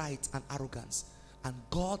pride and arrogance. And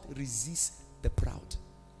God resists the proud.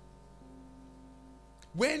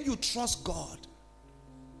 When you trust God,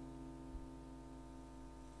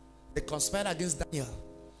 they conspired against Daniel.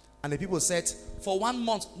 And the people said, for 1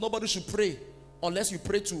 month, nobody should pray unless you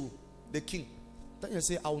pray to the king. Daniel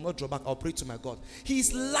said, I will not draw back. I'll pray to my God.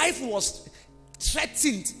 His life was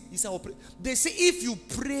threatened. He said, I'll pray. They say, if you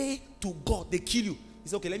pray to God, they kill you. He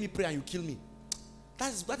said, okay, let me pray and you kill me.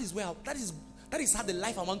 That is how the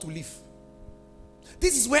life I want to live.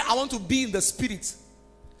 This is where I want to be in the spirit.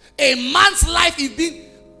 A man's life is being,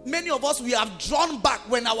 many of us, we have drawn back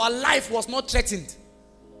when our life was not threatened.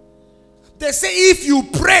 They say, if you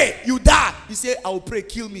pray, you die. He said, I will pray,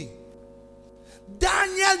 kill me.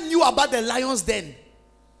 Daniel knew about the lions then.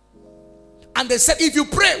 And they said, if you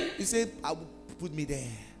pray, he said, I will put me there.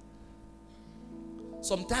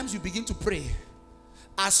 Sometimes you begin to pray.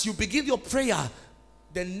 As you begin your prayer,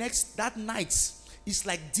 that night, it's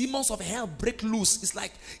like demons of hell break loose. It's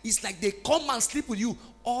like they come and sleep with you.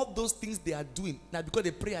 All those things they are doing, now because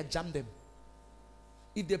they pray, I jam them.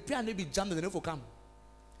 If they pray and they be jammed, they never come.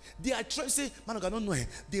 They are trying to say, man, I don't know.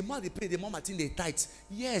 The more they pray, the more Martin they tight.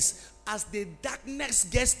 Yes, as the darkness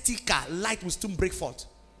gets thicker, light will still break forth.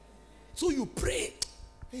 So you pray.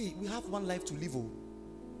 Hey, we have one life to live. Oh.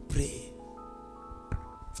 Pray.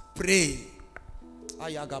 Pray.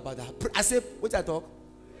 I say, what I talk?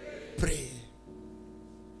 Pray.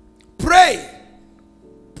 Pray.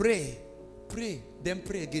 Pray. Pray. Then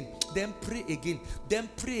pray again. Then pray again. Then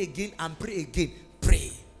pray again and pray again.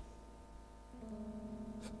 Pray.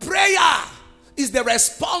 Prayer is the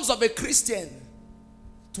response of a Christian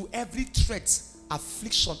to every threat,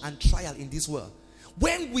 affliction, and trial in this world.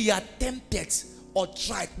 When we are tempted or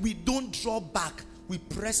tried, we don't draw back. We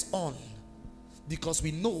press on because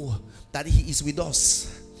we know that He is with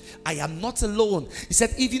us. I am not alone. He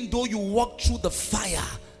said, even though you walk through the fire,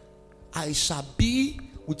 I shall be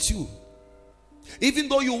with you. Even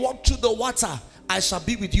though you walk through the water, I shall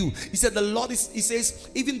be with you. He said, the Lord is, He says,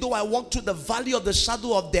 even though I walk through the valley of the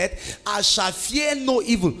shadow of death, I shall fear no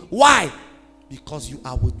evil. Why? Because you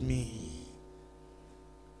are with me.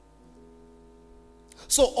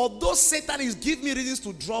 So although Satan is giving me reasons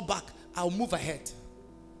to draw back, I'll move ahead.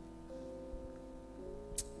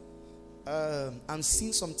 I'm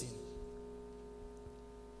seeing something.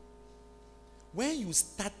 When you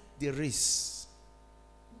start the race,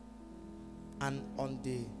 and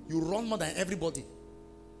you run more than everybody,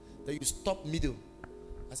 then you stop middle.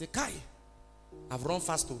 I say, Kai, I've run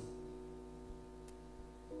faster.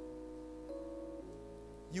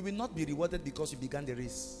 You will not be rewarded because you began the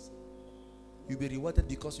race. You'll be rewarded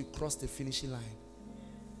because you crossed the finishing line.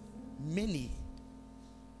 Many,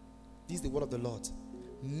 this is the word of the Lord,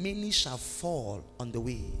 many shall fall on the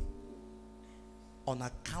way on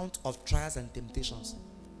account of trials and temptations.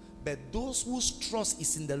 But those whose trust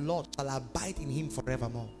is in the Lord shall abide in Him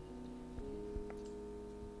forevermore.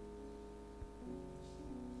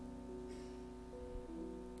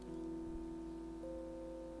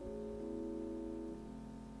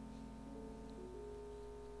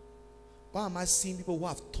 Why am I seeing people who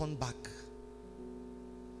have turned back?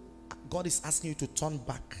 God is asking you to turn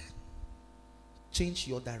back. Change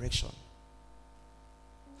your direction.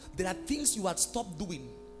 There are things you had stopped doing.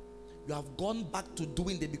 You have gone back to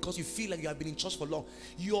doing them because you feel like you have been in church for long.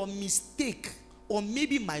 Your mistake, or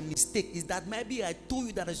maybe my mistake, is that maybe I told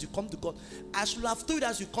you that as you come to God, I should have told you that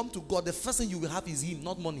as you come to God, the first thing you will have is Him,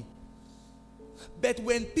 not money. But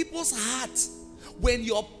when people's hearts, when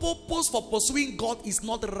your purpose for pursuing God is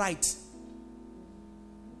not right,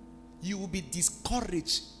 you will be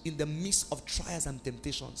discouraged in the midst of trials and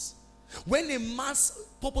temptations. When a man's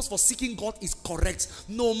purpose for seeking God is correct,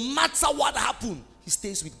 no matter what happens, he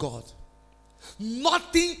stays with God.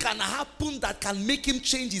 Nothing can happen that can make him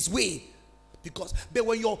change his way. Because, but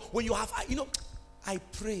when you have, I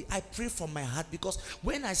pray from my heart, because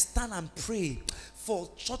when I stand and pray for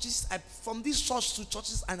churches, from this church to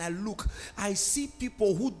churches, and I look, I see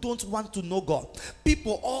people who don't want to know God.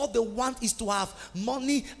 People, all they want is to have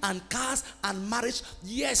money and cars and marriage.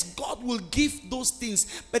 Yes, God will give those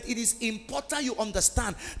things, but it is important you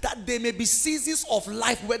understand that there may be seasons of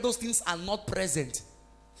life where those things are not present.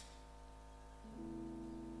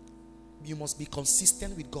 You must be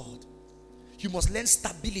consistent with God. You must learn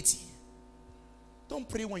stability. Don't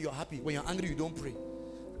pray when you're happy. When you're angry, you don't pray.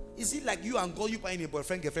 Is it like you and God, you buying a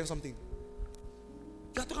boyfriend, girlfriend, something?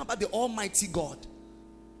 You are talking about the Almighty God.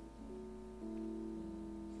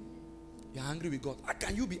 You're angry with God. How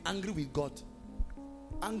can you be angry with God?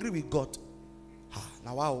 Angry with God.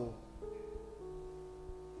 Now wow.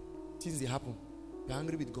 Things they happen. You're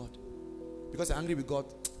angry with God. Because you're angry with God,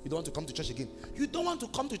 you don't want to come to church again. You don't want to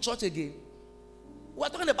come to church again. We're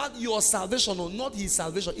talking about your salvation, or not his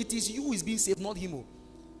salvation. It is you who is being saved, not him.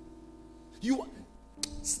 You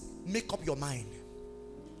make up your mind.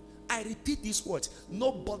 I repeat these words.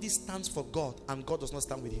 Nobody stands for God and God does not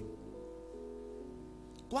stand with him.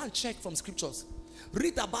 Go and check from scriptures.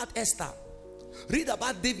 Read about Esther. Read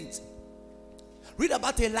about David. Read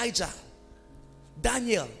about Elijah,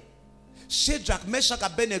 Daniel, Shadrach, Meshach,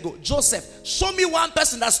 Abednego, Joseph. Show me one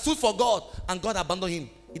person that stood for God and God abandoned him.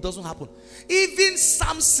 It doesn't happen. Even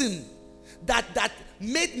Samson that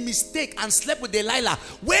made mistake and slept with Delilah,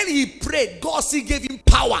 when he prayed, God still gave him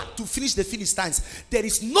power to finish the Philistines. There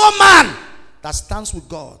is no man that stands with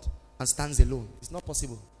God and stands alone. It's not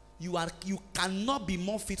possible. You cannot be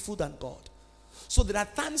more faithful than God. So there are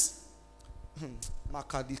times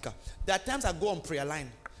there are times I go on prayer line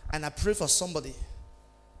and I pray for somebody.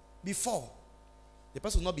 Before the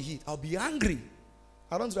person will not be healed, I'll be angry.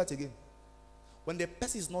 I don't do that again. When the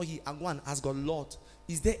person is not here, I go and ask God, Lord,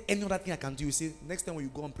 is there any other thing I can do? You say, next time when you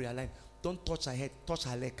go on prayer line, don't touch her head, touch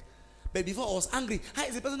her leg. But before I was angry, how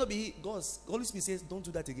is the person not be healed? God, Holy Spirit says, don't do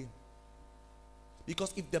that again.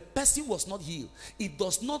 Because if the person was not healed, it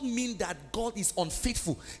does not mean that God is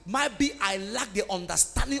unfaithful. Might be I lack the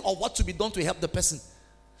understanding of what to be done to help the person.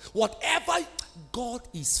 Whatever, God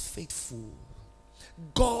is faithful.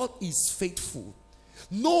 God is faithful.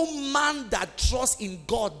 No man that trusts in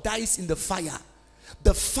God dies in the fire.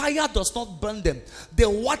 The fire does not burn them. The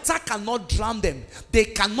water cannot drown them. They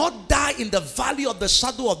cannot die in the valley of the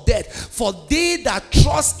shadow of death. For they that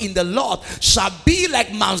trust in the Lord shall be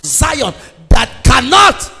like Mount Zion, that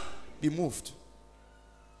cannot be moved.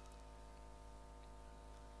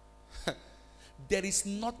 There is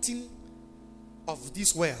nothing of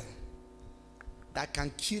this world that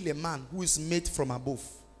can kill a man who is made from above.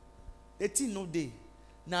 The thing no day.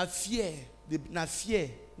 Now fear.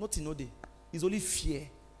 Nothing no day. It's only fear.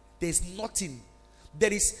 There is nothing.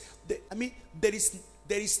 There is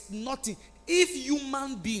nothing. If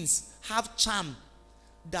human beings have charm,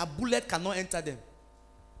 that bullet cannot enter them.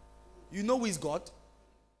 You know who is God?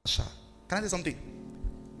 Can I say something?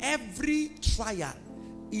 Every trial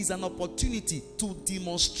is an opportunity to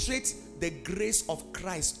demonstrate the grace of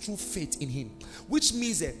Christ through faith in him. Which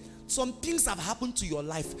means some things have happened to your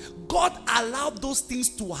life. God allowed those things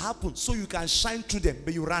to happen so you can shine through them,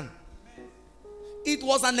 but you ran. It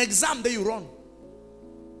was an exam that you run.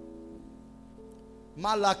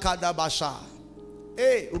 Malakadabasha.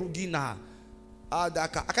 Hey, Rugina.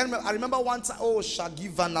 I remember one time. Oh,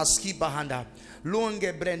 Shagivana Skibahanda.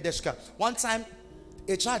 Longe Brendeska. One time,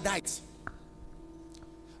 a child died.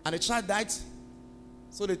 And the child died.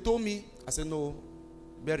 So they told me, I said, no,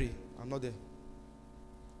 Barry, I'm not there.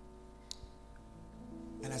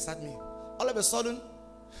 And I sat me. All of a sudden,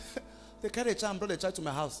 they carried a child and brought the child to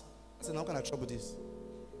my house. I said, how can I trouble this?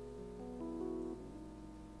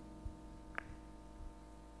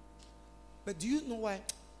 But do you know why?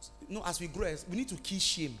 You know, as we grow, we need to kill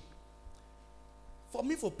shame. For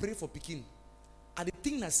me, for pray for Pekin, and the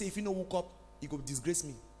thing I say, if you know woke up, it could disgrace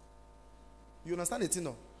me. You understand the thing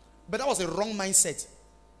now? But that was a wrong mindset.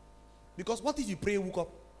 Because what if you pray woke up?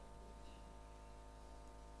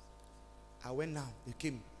 I went now, they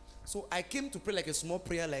came. So I came to pray like a small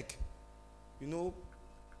prayer, like, you know,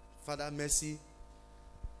 Father, mercy.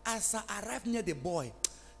 As I arrived near the boy,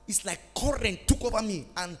 it's like current took over me,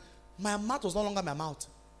 and my mouth was no longer my mouth.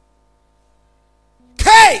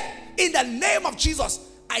 Hey, in the name of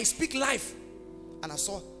Jesus, I speak life. And I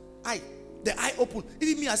saw the eye opened.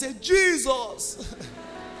 Even me, I said, Jesus.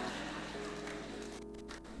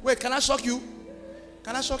 Wait, can I shock you?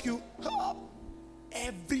 Can I shock you?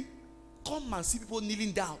 come and see people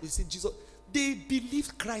kneeling down. They say, Jesus, they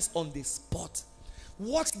believed Christ on the spot.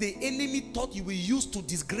 What the enemy thought you will use to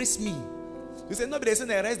disgrace me. You say, no, but they say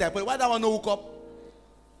they rest their point. Why that one no woke up?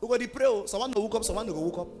 We go to pray. Someone no woke up, someone no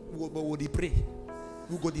woke up. We go to pray.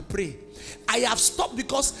 We go to pray. I have stopped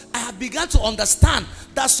because I have begun to understand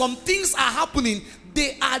that some things are happening.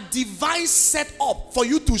 They are divine set up for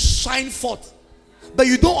you to shine forth. But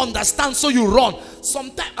you don't understand, so you run.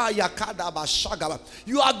 Sometimes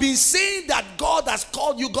you have been saying that God has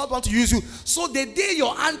called you, God wants to use you. So the day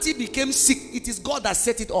your auntie became sick, it is God that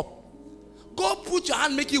set it up. Go put your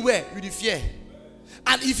hand, make it where? With the fear.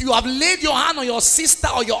 And if you have laid your hand on your sister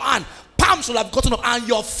or your aunt, palms will have gotten up, and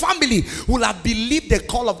your family will have believed the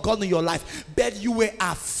call of God in your life. But you were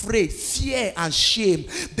afraid, fear and shame.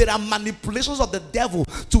 There are manipulations of the devil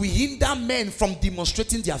to hinder men from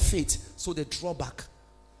demonstrating their faith. So they draw back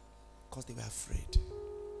because they were afraid.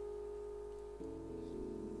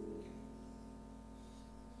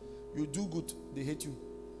 You do good, they hate you.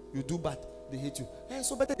 You do bad, they hate you.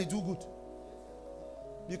 So better they do good.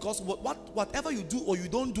 Because whatever you do or you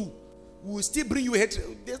don't do will still bring you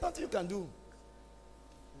hatred. There's nothing you can do.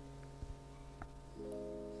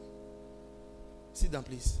 Sit down,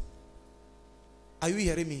 please. Are you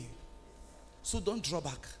hearing me? So don't draw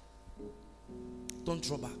back. Don't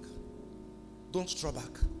draw back. Don't draw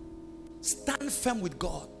back. Stand firm with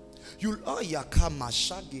God. You'll Bible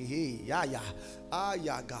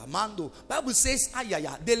says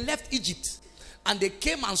they left Egypt and they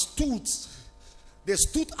came and stood. They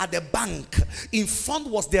stood at the bank. In front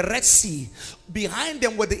was the Red Sea. Behind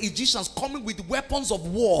them were the Egyptians coming with weapons of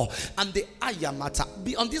war. And the Ayamata.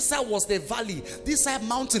 On this side was the valley. This side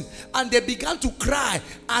mountain. And they began to cry.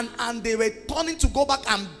 And they were turning to go back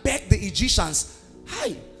and beg the Egyptians.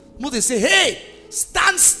 Hi. Moses said, hey,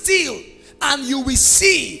 stand still and you will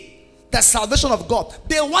see the salvation of God.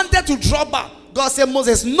 They wanted to draw back. God said,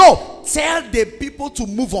 Moses, no. Tell the people to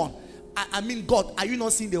move on. I mean, God, are you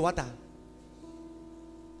not seeing the water?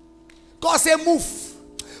 God said, move.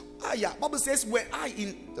 Bible says when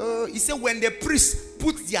he said when the priests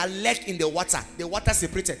put their leg in the water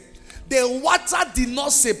separated. The water did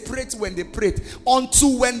not separate when they prayed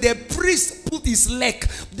until when the priest put his leg.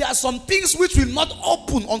 There are some things which will not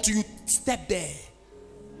open until you step there.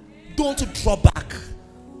 Don't draw back.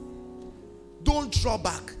 Don't draw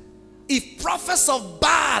back. If prophets of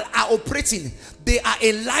Baal are operating, they are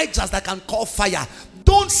Elijahs that can call fire.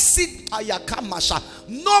 Don't sit ayakamasha.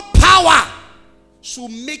 No power should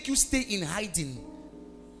make you stay in hiding.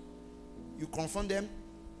 You confront them,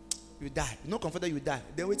 you die. You don't confront them, you die.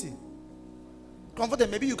 They're waiting. Confront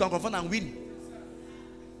them, maybe you can confront and win.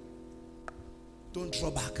 Don't draw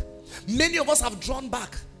back. Many of us have drawn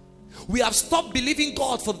back. We have stopped believing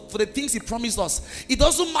God for the things He promised us. It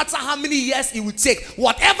doesn't matter how many years it will take.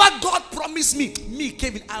 Whatever God promised me,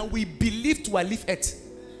 Kevin, and we believe to live it.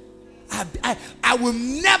 I will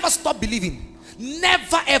never stop believing.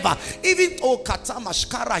 Never ever. Even there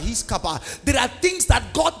are things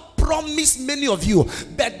that God promised many of you,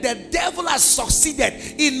 but the devil has succeeded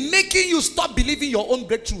in making you stop believing your own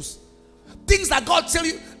breakthroughs. Things that God tell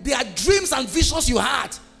you, they are dreams and visions you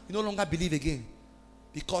had. You no longer believe again.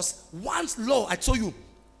 Because once, Lord, I told you,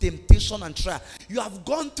 temptation and trial. You have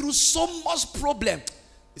gone through so much problem.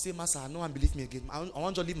 You say, Master, no one believe me again. I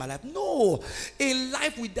want to live my life. No. A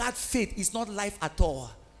life without faith is not life at all.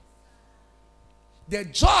 The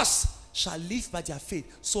just shall live by their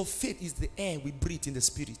faith. So faith is the air we breathe in the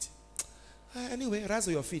spirit. Anyway, rise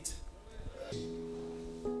on your feet.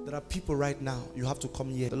 There are people right now, you have to come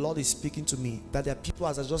here. The Lord is speaking to me that there are people,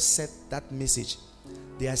 as I just said that message,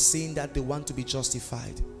 they are saying that they want to be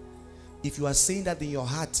justified. If you are saying that in your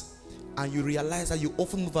heart and you realize that you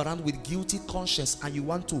often move around with guilty conscience and you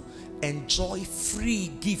want to enjoy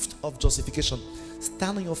free gift of justification,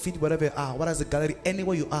 stand on your feet wherever you are, whether it's the gallery,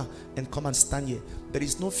 anywhere you are, and come and stand here. There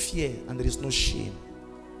is no fear and there is no shame.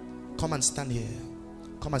 Come and stand here.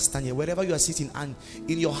 Come and stand here. Wherever you are sitting, and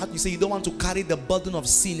in your heart you say you don't want to carry the burden of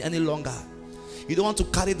sin any longer. You don't want to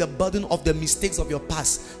carry the burden of the mistakes of your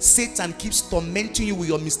past. Satan keeps tormenting you with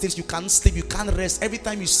your mistakes. You can't sleep, you can't rest. Every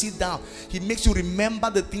time you sit down, he makes you remember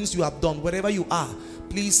the things you have done. Wherever you are,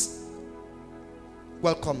 please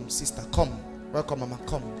welcome, sister. Come. Welcome, mama.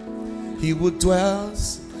 Come. He who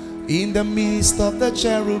dwells in the midst of the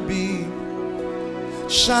cherubim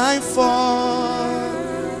shine forth.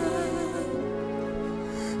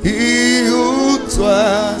 He who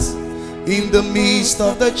dwells in the midst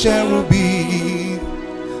of the cherubim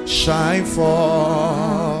shine forth.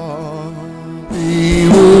 He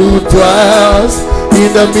who dwells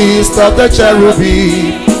in the midst of the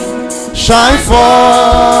cherubim shine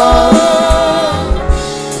forth.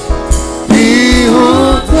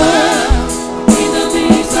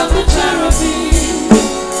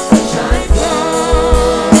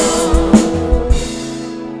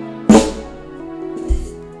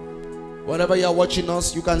 wherever you are watching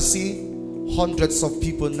us, you can see hundreds of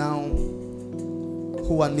people now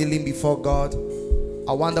who are kneeling before God.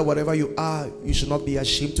 I wonder, wherever you are, you should not be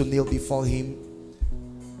ashamed to kneel before Him.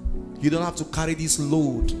 You don't have to carry this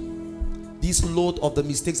load of the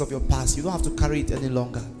mistakes of your past. You don't have to carry it any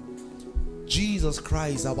longer. Jesus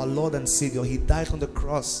Christ, our Lord and Savior, He died on the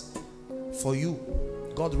cross for you.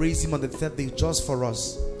 God raised Him on the third day just for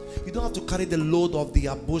us. You don't have to carry the load of the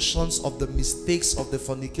abortions, of the mistakes, of the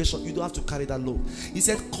fornication. You don't have to carry that load. He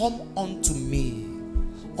said, come unto me,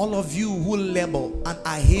 all of you who labor and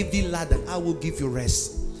are heavy laden, I will give you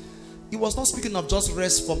rest. He was not speaking of just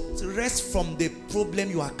rest from the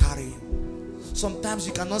problem you are carrying. Sometimes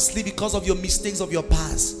you cannot sleep because of your mistakes of your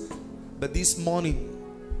past. But this morning,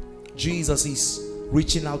 Jesus is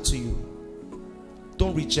reaching out to you.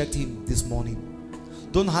 Don't reject Him this morning.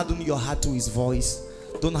 Don't harden your heart to His voice.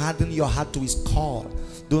 Don't harden your heart to His call.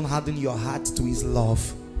 Don't harden your heart to His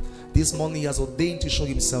love. This morning He has ordained to show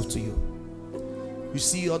Himself to you. You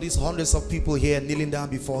see all these hundreds of people here kneeling down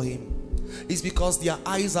before Him. It's because their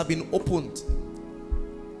eyes have been opened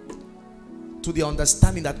to the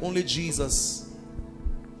understanding that only Jesus,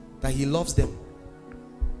 that He loves them,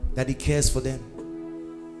 that He cares for them,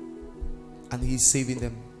 and He is saving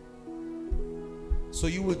them. So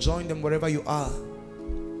you will join them wherever you are,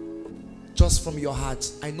 just from your heart.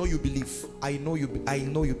 I know you believe. I know you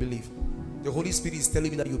believe. The Holy Spirit is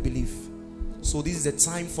telling me that you believe. So this is the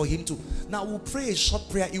time for Him to. Now we'll pray a short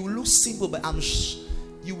prayer. It will look simple, but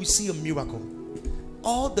you will see a miracle.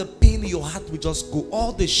 All the pain in your heart will just go.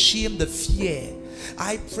 All the shame, the fear.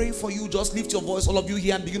 I pray for you. Just lift your voice, all of you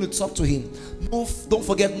here, and begin to talk to Him. No, don't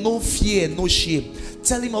forget, no fear, no shame.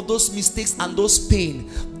 Tell Him of those mistakes and those pain,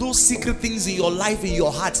 those secret things in your life, in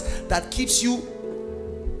your heart, that keeps you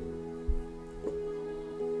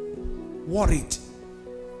worried,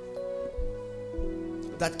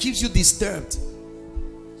 that keeps you disturbed.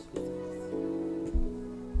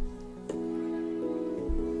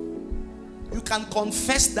 You can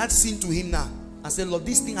confess that sin to Him now and say, Lord,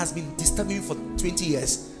 this thing has been disturbing me for 20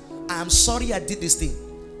 years. I am sorry I did this thing.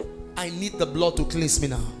 I need the blood to cleanse me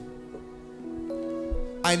now.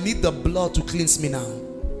 I need the blood to cleanse me now.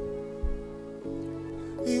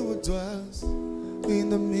 He will dwell in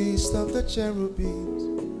the midst of the cherubims.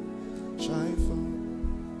 Shine from.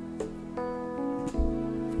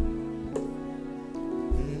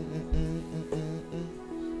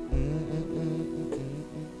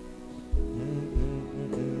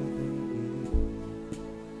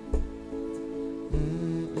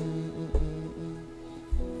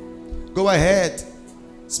 Go ahead,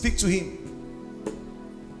 speak to Him.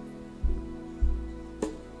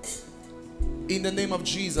 In the name of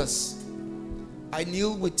Jesus, I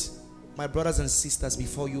kneel with my brothers and sisters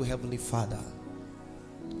before you, Heavenly Father,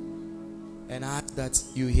 and I ask that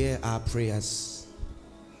you hear our prayers.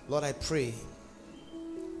 Lord, I pray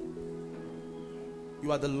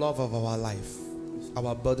you are the love of our life,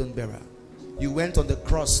 our burden bearer. You went on the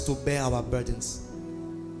cross to bear our burdens.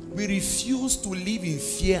 We refuse to live in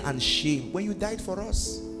fear and shame when you died for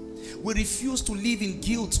us. We refuse to live in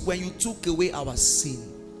guilt when you took away our sin.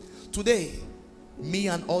 Today, me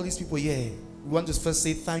and all these people here, we want to first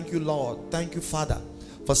say thank you, Lord. Thank you, Father,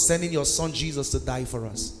 for sending your Son Jesus to die for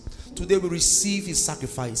us. Today we receive His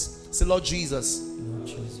sacrifice. Say, Lord Jesus,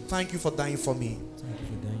 thank you for dying for me.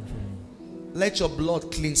 Let your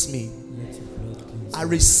blood cleanse me. I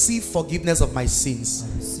receive forgiveness of my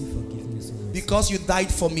sins. Because you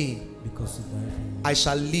died for me, I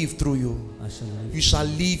shall live through you. You shall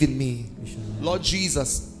live in me. Lord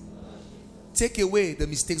Jesus, take away the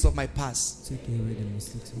mistakes of my past,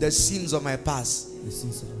 the sins of my past.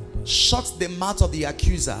 Shut the mouth of the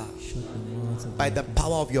accuser by the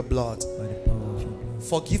power of your blood.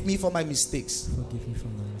 Forgive me for my mistakes.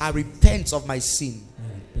 I repent of my sin.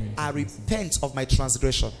 I repent of my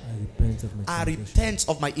transgression. I repent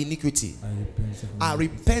of my iniquity. I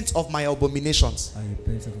repent of my abominations.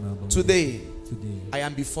 Today, I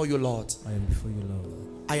am before you, Lord.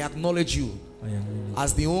 I acknowledge you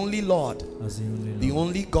as the only Lord, the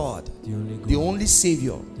only God, the only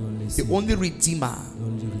Savior, the only Redeemer,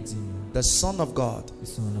 the Son of God.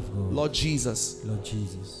 Lord Jesus,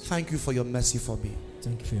 thank you for your mercy for me.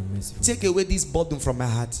 Thank you for your mercy. Take away this burden from my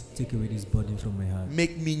heart. Take away this burden from my heart.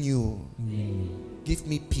 Make me new. Give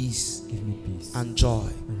me peace. Give me peace and joy.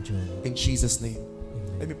 and joy. In Jesus' name.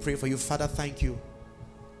 Amen. Let me pray for you. Father, thank you.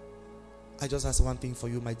 I just ask one thing for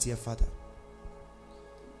you, my dear Father.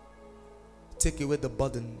 Take away the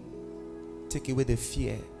burden. Take away the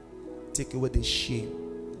fear. Take away the shame.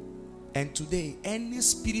 And today, any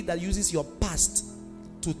spirit that uses your past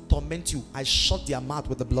to torment you, I shut their mouth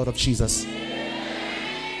with the blood of Jesus.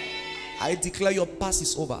 I declare your past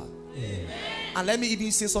is over. And let me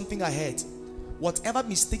even say something ahead. Whatever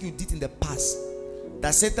mistake you did in the past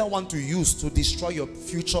that Satan wants to use to destroy your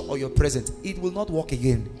future or your present, it will not work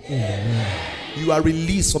again. You are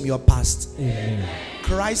released from your past.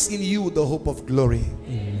 Christ in you, the hope of glory.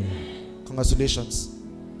 Congratulations.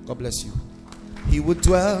 God bless you. He who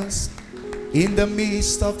dwells in the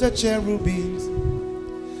midst of the cherubims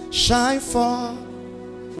shine forth